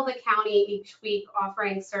travel the county each week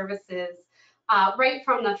offering services right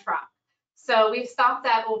from the truck. So we've stopped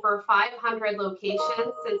at over 500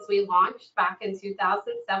 locations since we launched back in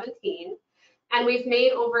 2017, and we've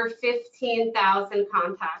made over 15,000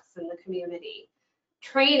 contacts in the community,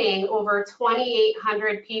 training over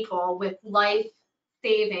 2,800 people with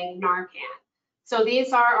life-saving Narcan. So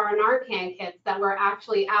these are our Narcan kits that we're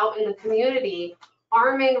actually out in the community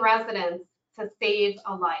arming residents to save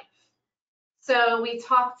a life. So we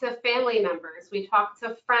talk to family members, we talk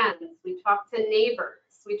to friends, we talk to neighbors,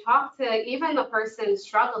 we talk to even the person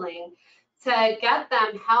struggling to get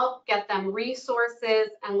them help, get them resources,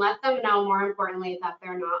 and let them know, more importantly, that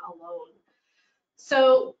they're not alone.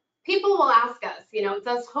 So people will ask us,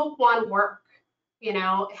 does Hope One work?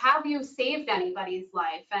 Have you saved anybody's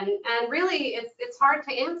life? And really, it's hard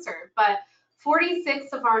to answer, but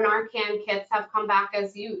 46 of our Narcan kits have come back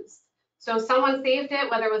as used. So someone saved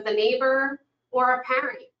it, whether it was a neighbor or a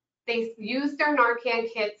parent. They used their Narcan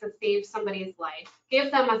kit to save somebody's life.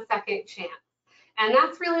 Give them a second chance. And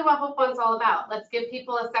that's really what Hope One's all about. Let's give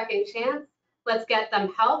people a second chance. Let's get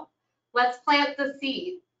them help. Let's plant the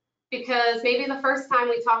seed, because maybe the first time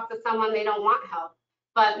we talk to someone, they don't want help,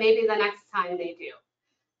 but maybe the next time they do.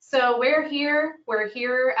 So we're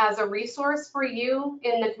here as a resource for you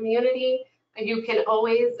in the community. You can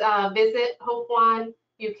always visit Hope One.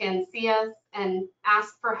 You can see us and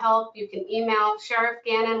ask for help. You can email. Sheriff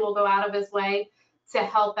Gannon will go out of his way to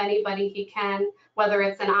help anybody he can, whether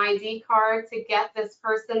it's an ID card to get this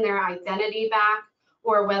person their identity back,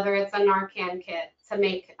 or whether it's a Narcan kit to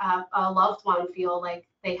make a loved one feel like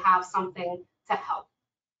they have something to help.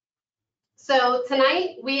 So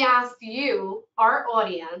tonight we asked you, our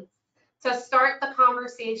audience, to start the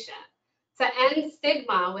conversation, to end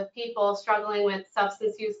stigma with people struggling with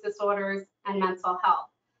substance use disorders and mental health.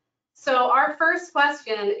 So our first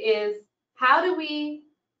question is, how do we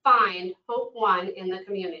find Hope One in the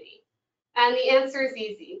community? And the answer is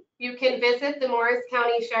easy. You can visit the Morris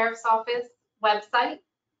County Sheriff's Office website.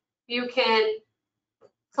 You can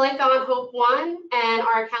click on Hope One and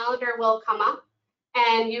our calendar will come up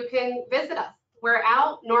and you can visit us. We're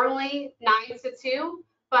out normally 9 to 2,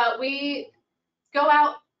 but we go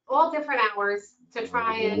out all different hours to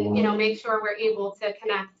try and make sure we're able to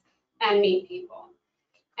connect and meet people.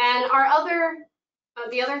 And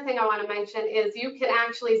the other thing I want to mention is you can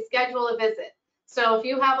actually schedule a visit. So if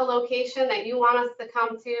you have a location that you want us to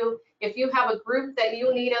come to, if you have a group that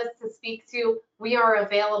you need us to speak to, we are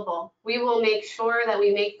available. We will make sure that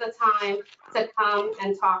we make the time to come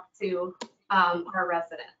and talk to our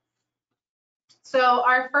residents. So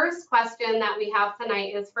our first question that we have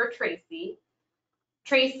tonight is for Tracy.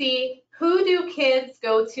 Tracy, who do kids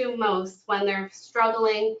go to most when they're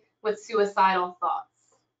struggling with suicidal thoughts?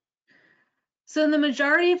 So the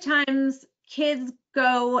majority of times kids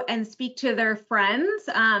go and speak to their friends.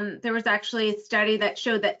 There was actually a study that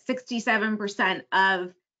showed that 67%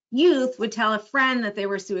 of youth would tell a friend that they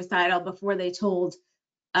were suicidal before they told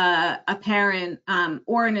a parent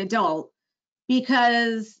or an adult,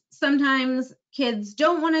 because sometimes kids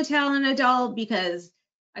don't want to tell an adult because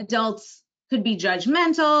adults could be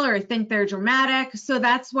judgmental or think they're dramatic. So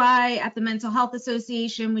that's why at the Mental Health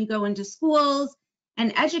Association, we go into schools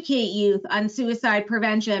and educate youth on suicide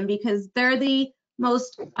prevention, because they're the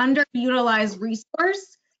most underutilized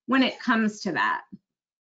resource when it comes to that.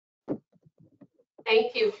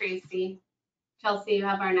 Thank you, Tracy. Chelsea, you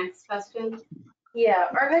have our next question. Yeah,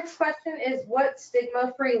 our next question is, what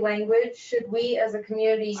stigma-free language should we as a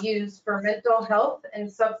community use for mental health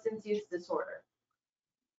and substance use disorder?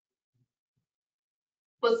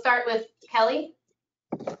 We'll start with Kelly.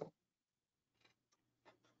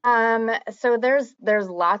 So there's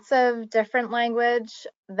lots of different language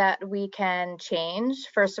that we can change.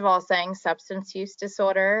 First of all, saying substance use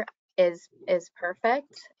disorder is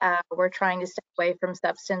perfect. We're trying to stay away from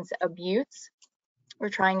substance abuse. We're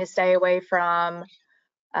trying to stay away from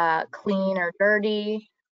clean or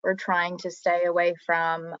dirty. We're trying to stay away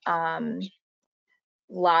from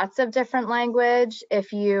lots of different language.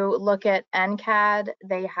 If you look at NCAD,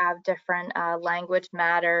 they have different language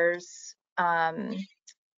matters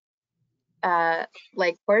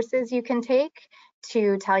like courses you can take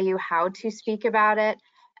to tell you how to speak about it,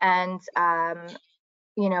 and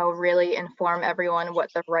you know, really inform everyone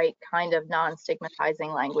what the right kind of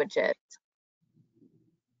non-stigmatizing language is.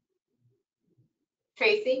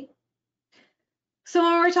 Tracy. So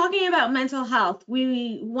when we're talking about mental health,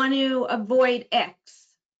 we want to avoid icks.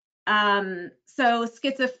 So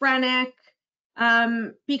schizophrenic,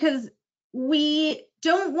 because we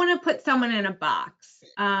don't want to put someone in a box.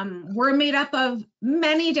 We're made up of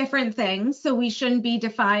many different things, so we shouldn't be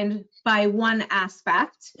defined by one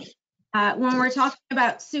aspect. When we're talking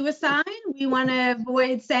about suicide, we want to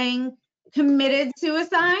avoid saying committed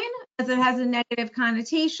suicide, as it has a negative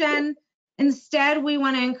connotation. Instead, we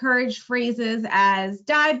want to encourage phrases as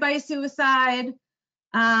died by suicide.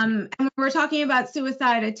 And when we're talking about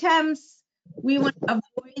suicide attempts, we want to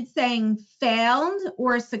avoid saying failed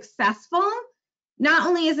or successful. Not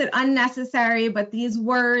only is it unnecessary, but these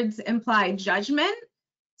words imply judgment.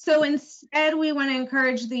 So instead, we want to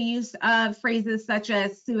encourage the use of phrases such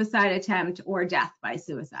as suicide attempt or death by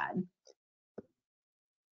suicide.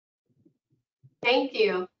 Thank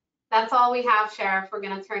you. That's all we have, Sheriff. We're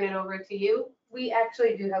going to turn it over to you. We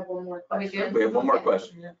actually do have one more We question. do? We have one more Okay.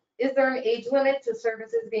 question, yeah. Is there an age limit to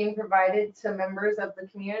services being provided to members of the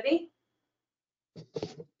community?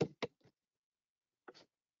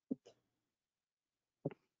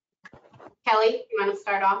 Kelly, you want to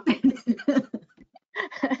start off?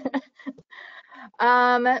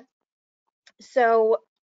 So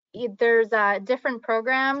there's different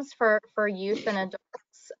programs for youth and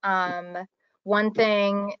adults. One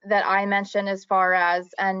thing that I mentioned as far as,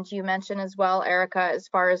 and you mentioned as well, Erica, as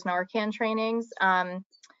far as Narcan trainings,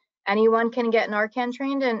 anyone can get Narcan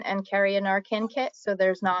trained and carry a Narcan kit. So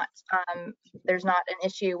there's not an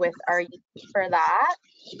issue with our youth for that.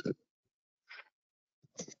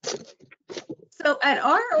 So at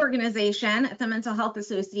our organization, at the Mental Health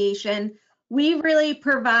Association, we really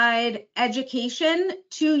provide education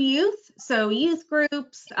to youth. So youth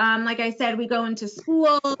groups, like I said, we go into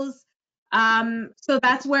schools. So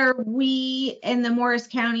that's where we in the Morris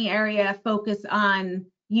County area focus on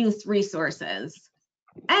youth resources.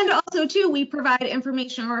 And also too, we provide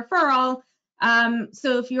information referral.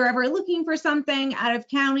 So if you're ever looking for something out of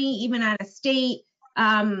county, even out of state,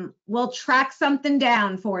 we'll track something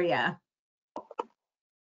down for you.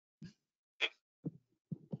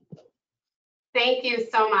 Thank you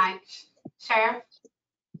so much. Sheriff?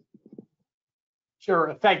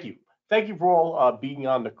 Sure, thank you. Thank you for all being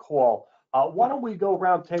on the call. Why don't we go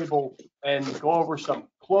round table and go over some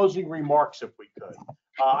closing remarks if we could.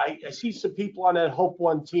 I see some people on that Hope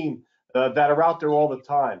One team that are out there all the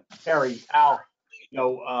time. Terry, Al,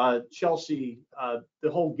 Chelsea, the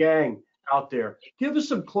whole gang out there. Give us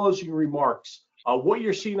some closing remarks. What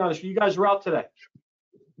you're seeing on this, you guys were out today.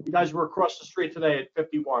 You guys were across the street today at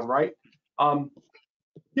 51, right?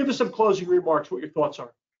 Give us some closing remarks, what your thoughts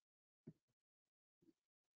are.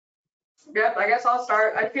 Yep, I guess I'll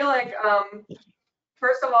start. I feel like,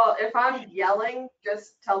 first of all, if I'm yelling,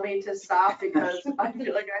 just tell me to stop, because I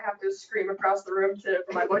feel like I have to scream across the room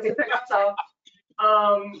for my voice to pick up. So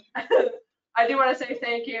I do want to say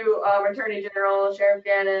thank you, Attorney General Sheriff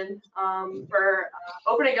Gannon, for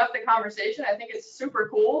opening up the conversation. I think it's super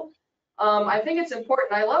cool. I think it's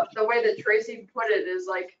important. I love the way that Tracy put it, is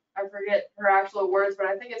like, I forget her actual words, but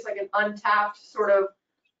I think it's like an untapped sort of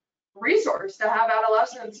resource to have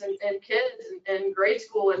adolescents and kids in grade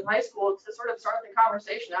school and high school to sort of start the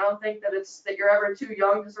conversation. I don't think that that you're ever too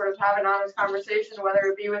young to sort of have an honest conversation, whether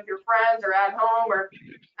it be with your friends or at home or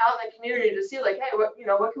out in the community, to see like, hey, what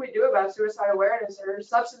can we do about suicide awareness or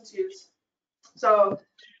substance use? So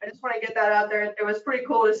I just want to get that out there. It was pretty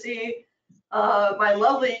cool to see my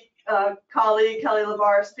lovely colleague Kelly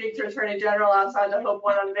LeVar speak to Attorney General outside the Hope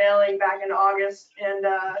One unveiling back in August, and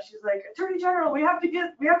she's like, Attorney General, we have to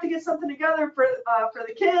get something together for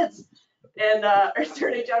the kids. And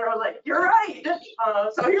Attorney General was like, you're right.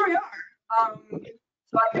 So here we are.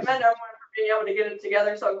 So I commend everyone for being able to get it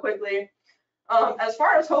together so quickly. As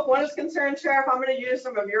far as Hope One is concerned, Sheriff, I'm going to use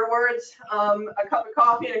some of your words, a cup of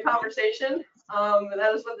coffee and a conversation.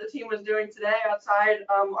 That is what the team was doing today outside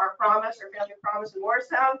our Promise, our Family Promise in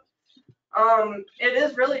Morristown. It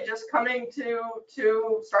is really just coming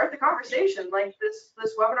to start the conversation. Like this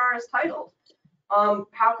webinar is titled,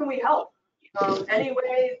 how can we help? Any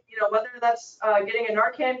way, whether that's getting a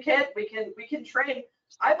Narcan kit, we can train.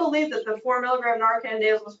 I believe that the 4 milligram Narcan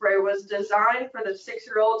nasal spray was designed for the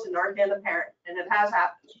 6-year-old to Narcan the parent, and it has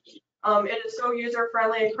happened. It is so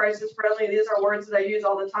user-friendly and crisis-friendly. These are words that I use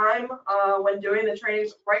all the time when doing the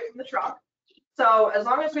trainings right from the truck. So as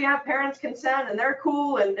long as we have parents' consent and they're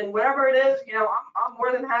cool and whatever it is, I'm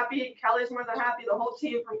more than happy. Kelly's more than happy. The whole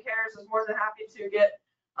team from CARES is more than happy to get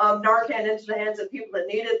Narcan into the hands of people that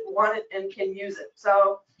need it, want it, and can use it.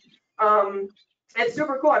 So it's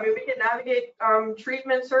super cool. I mean, we can navigate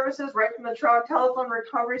treatment services right from the truck. Telephone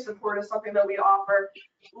recovery support is something that we offer.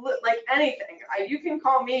 Like anything, you can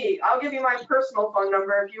call me. I'll give you my personal phone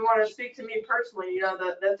number if you want to speak to me personally.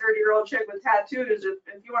 The 30-year-old chick with tattoos.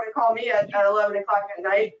 If you want to call me at 11 o'clock at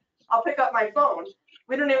night, I'll pick up my phone.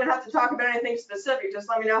 We don't even have to talk about anything specific. Just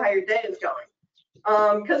let me know how your day is going.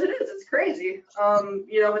 Because it's crazy.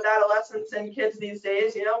 With adolescents and kids these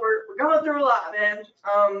days, we're going through a lot, man.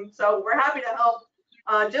 So we're happy to help.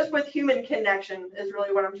 Just with human connection is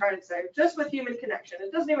really what I'm trying to say. Just with human connection.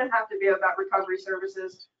 It doesn't even have to be about recovery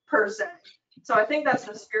services per se. So I think that's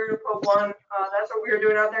the spirit of Hope One. That's what we were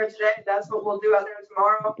doing out there today. That's what we'll do out there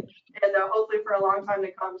tomorrow, and hopefully for a long time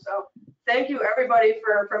to come. So thank you everybody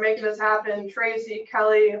for making this happen. Tracy,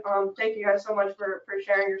 Kelly, thank you guys so much for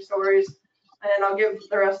sharing your stories. And I'll give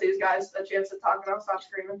the rest of these guys a chance to talk, and I'll stop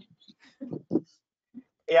screaming.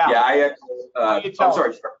 Yeah, I'm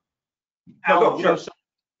sorry, sir. Alan, sure.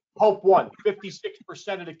 Hope One,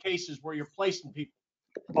 56% of the cases where you're placing people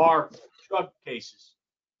are drug cases,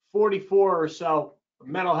 44 or so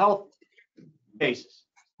mental health cases.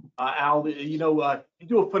 Al, you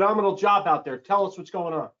do a phenomenal job out there. Tell us what's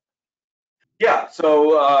going on. Yeah,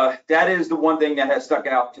 so that is the one thing that has stuck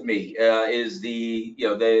out to me is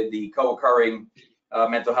the co-occurring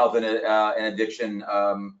mental health and addiction.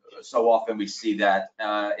 So often we see that,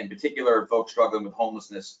 in particular, folks struggling with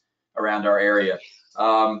homelessness around our area.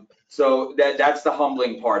 So that's the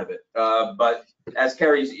humbling part of it. But as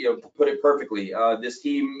Carrie's put it perfectly, this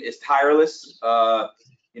team is tireless.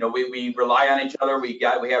 We rely on each other. We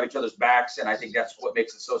have each other's backs, and I think that's what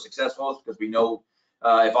makes it so successful, because we know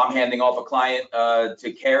if I'm handing off a client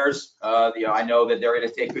to CARES, I know that they're going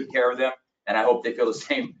to take good care of them, and I hope they feel the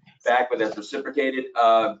same back, but that's reciprocated.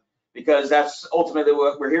 Because that's ultimately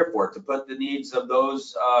what we're here for, to put the needs of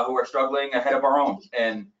those who are struggling ahead of our own.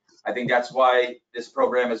 And I think that's why this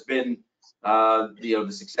program has been the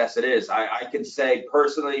success it is. I can say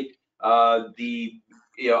personally, I've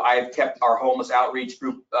kept our homeless outreach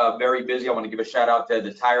group very busy. I want to give a shout out to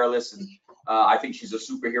the Tireless, and I think she's a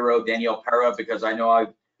superhero, Danielle Pera, because I know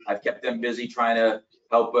I've kept them busy trying to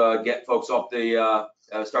help get folks off the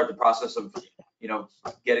start the process of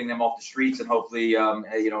getting them off the streets and hopefully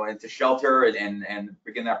into shelter and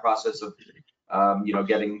begin that process of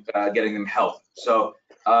getting them help. So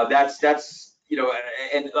that's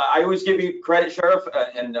and I always give you credit, Sheriff,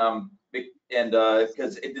 and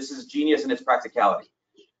because this is genius in its practicality.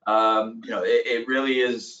 It really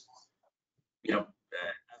is.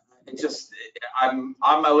 It's just I'm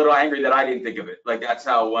a little angry that I didn't think of it. Like, that's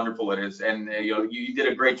how wonderful it is. And you did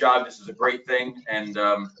a great job. This is a great thing, and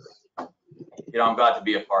I'm glad to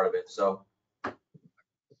be a part of it. So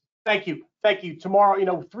thank you.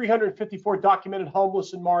 Tomorrow, 354 documented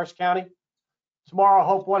homeless in Morris County. Tomorrow,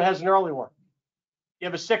 Hope One has an early one. You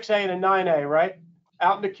have a 6A and a 9A, right?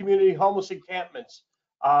 Out in the community, homeless encampments.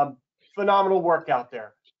 Phenomenal work out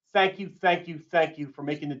there. Thank you for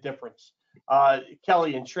making the difference.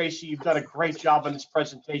 Kelly and Tracy, you've done a great job on this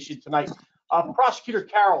presentation tonight. Prosecutor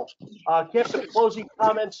Carroll, do you have some closing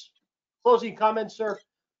comments? Sir?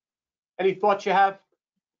 Any thoughts you have?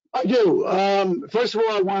 I do. First of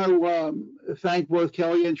all, I want to thank both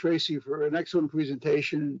Kelly and Tracy for an excellent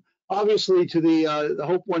presentation. Obviously, to the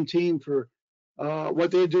Hope One team for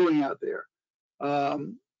what they're doing out there.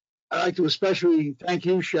 I'd like to especially thank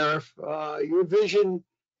you, Sheriff. Your vision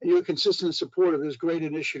and your consistent support of this great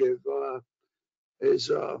initiative is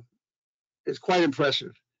quite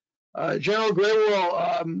impressive. General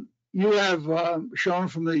Graywall, you have shown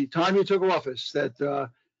from the time you took office that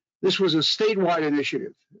this was a statewide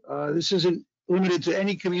initiative. This isn't limited to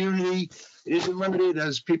any community. It isn't limited,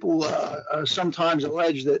 as people sometimes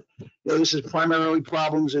allege, that this is primarily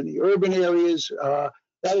problems in the urban areas.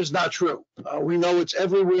 That is not true. We know it's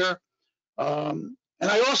everywhere. And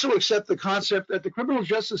I also accept the concept that the criminal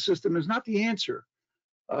justice system is not the answer.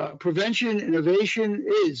 Prevention, innovation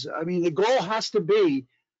is. I mean, the goal has to be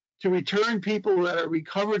to return people that are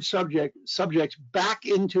recovered subjects back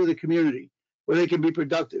into the community where they can be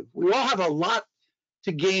productive. We all have a lot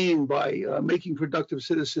to gain by making productive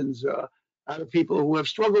citizens out of people who have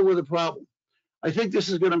struggled with a problem. I think this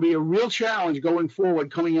is going to be a real challenge going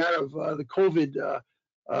forward, coming out of the COVID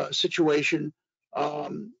situation.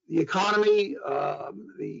 The economy,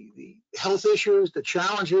 the health issues, the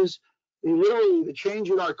challenges, literally the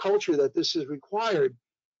change in our culture that this has required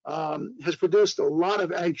has produced a lot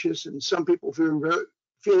of anxious and some people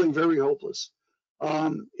feeling very hopeless.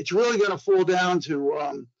 It's really going to fall down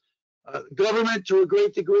to government to a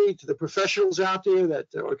great degree, to the professionals out there that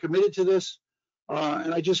are committed to this.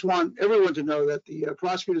 And I just want everyone to know that the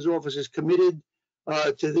prosecutor's office is committed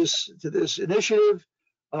to this initiative.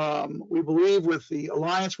 We believe with the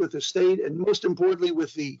alliance with the state and most importantly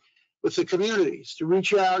with the communities to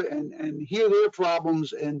reach out and hear their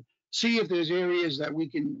problems and see if there's areas that we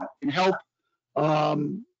can help.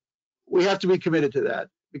 We have to be committed to that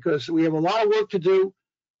because we have a lot of work to do.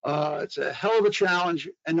 It's a hell of a challenge.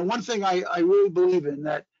 And the one thing I really believe in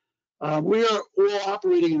that we are all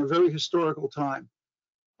operating in a very historical time.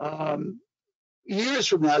 Years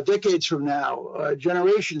from now, decades from now,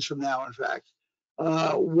 generations from now, in fact,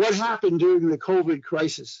 what happened during the COVID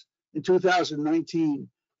crisis in 2019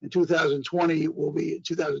 and 2020 will be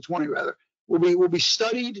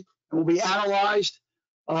studied and will be analyzed.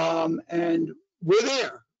 And we're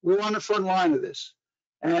there. We're on the front line of this.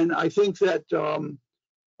 And I think that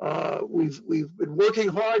we've been working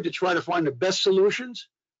hard to try to find the best solutions,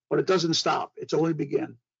 but it doesn't stop. It's only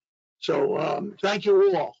begun. So thank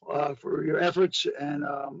you all for your efforts, and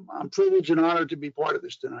I'm privileged and honored to be part of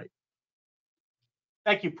this tonight.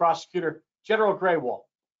 Thank you, Prosecutor. General Graywall.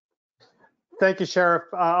 Thank you, Sheriff.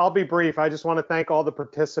 I'll be brief. I just want to thank all the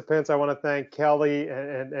participants. I want to thank Kelly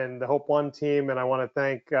and the Hope One team, and I want to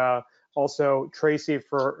thank also Tracy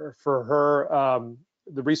for her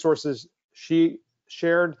the resources she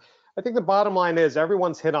shared. I think the bottom line is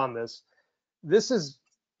everyone's hit on this. This is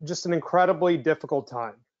just an incredibly difficult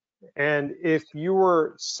time. And if you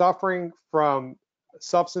were suffering from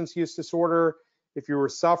substance use disorder, if you were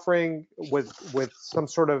suffering with some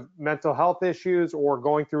sort of mental health issues or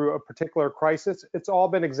going through a particular crisis, it's all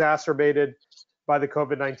been exacerbated by the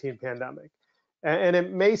COVID-19 pandemic. And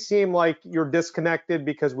it may seem like you're disconnected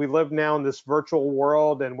because we live now in this virtual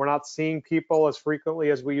world and we're not seeing people as frequently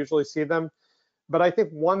as we usually see them. But I think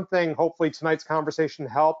one thing, hopefully tonight's conversation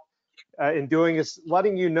helped in doing is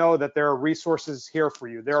letting you know that there are resources here for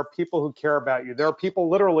you. There are people who care about you. There are people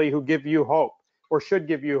literally who give you hope or should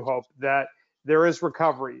give you hope that there is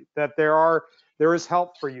recovery, that there is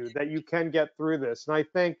help for you, that you can get through this. And I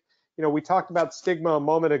think, we talked about stigma a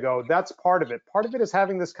moment ago. That's part of it. Part of it is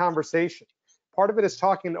having this conversation. Part of it is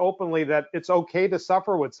talking openly that it's okay to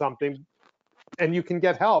suffer with something and you can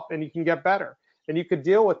get help and you can get better and you could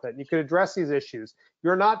deal with it and you could address these issues.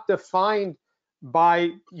 You're not defined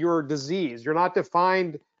by your disease. You're not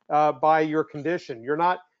defined by your condition. You're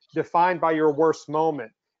not defined by your worst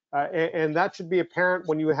moment. And that should be apparent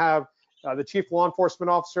when you have the chief law enforcement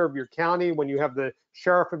officer of your county, when you have the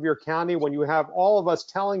sheriff of your county, when you have all of us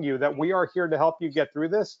telling you that we are here to help you get through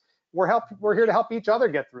this. We're here to help each other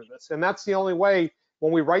get through this. And that's the only way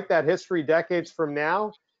when we write that history decades from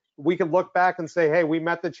now, we can look back and say, hey, we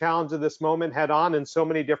met the challenge of this moment head on in so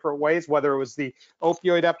many different ways, whether it was the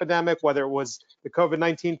opioid epidemic, whether it was the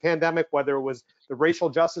COVID-19 pandemic, whether it was the racial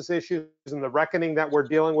justice issues and the reckoning that we're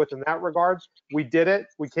dealing with in that regard. We did it.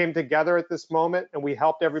 We came together at this moment and we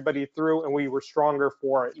helped everybody through and we were stronger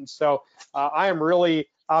for it. And so I am really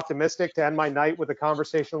optimistic to end my night with a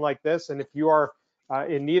conversation like this. And if you are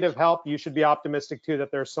in need of help, you should be optimistic too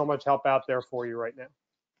that there's so much help out there for you right now.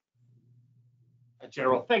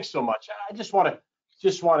 General, thanks so much. I just want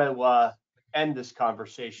to end this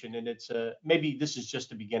conversation, and it's maybe this is just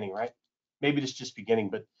the beginning, right? Maybe this is just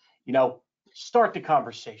beginning, but Start the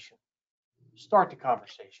conversation. Start the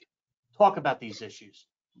conversation. Talk about these issues.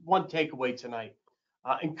 One takeaway tonight,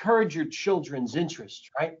 encourage your children's interests,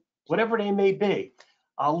 right? Whatever they may be.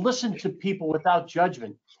 Listen to people without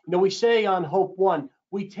judgment. You know, we say on Hope One,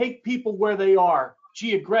 we take people where they are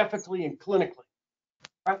geographically and clinically,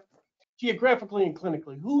 right? Geographically and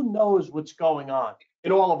clinically. Who knows what's going on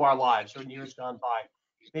in all of our lives or in years gone by?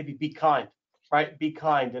 Maybe be kind, right? Be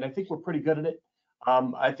kind. And I think we're pretty good at it.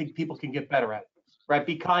 I think people can get better at it, right?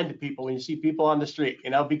 Be kind to people when you see people on the street,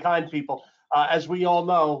 you know, be kind to people. As we all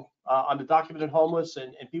know, on the documented homeless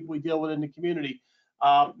and people we deal with in the community,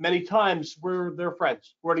 many times we're their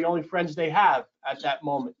friends. We're the only friends they have at that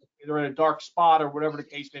moment. They're in a dark spot or whatever the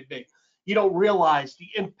case may be. You don't realize the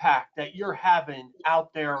impact that you're having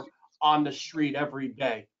out there on the street every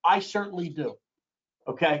day. I certainly do.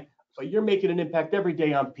 Okay. But you're making an impact every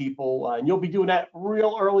day on people, and you'll be doing that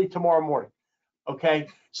real early tomorrow morning. Okay.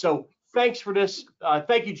 So thanks for this.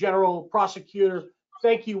 Thank you, General Prosecutor.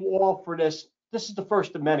 Thank you all for this. This is the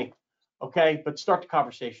first of many. Okay. But start the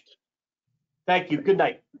conversation. Thank you. Good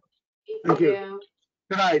night. Thank you.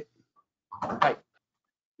 Good night. Bye.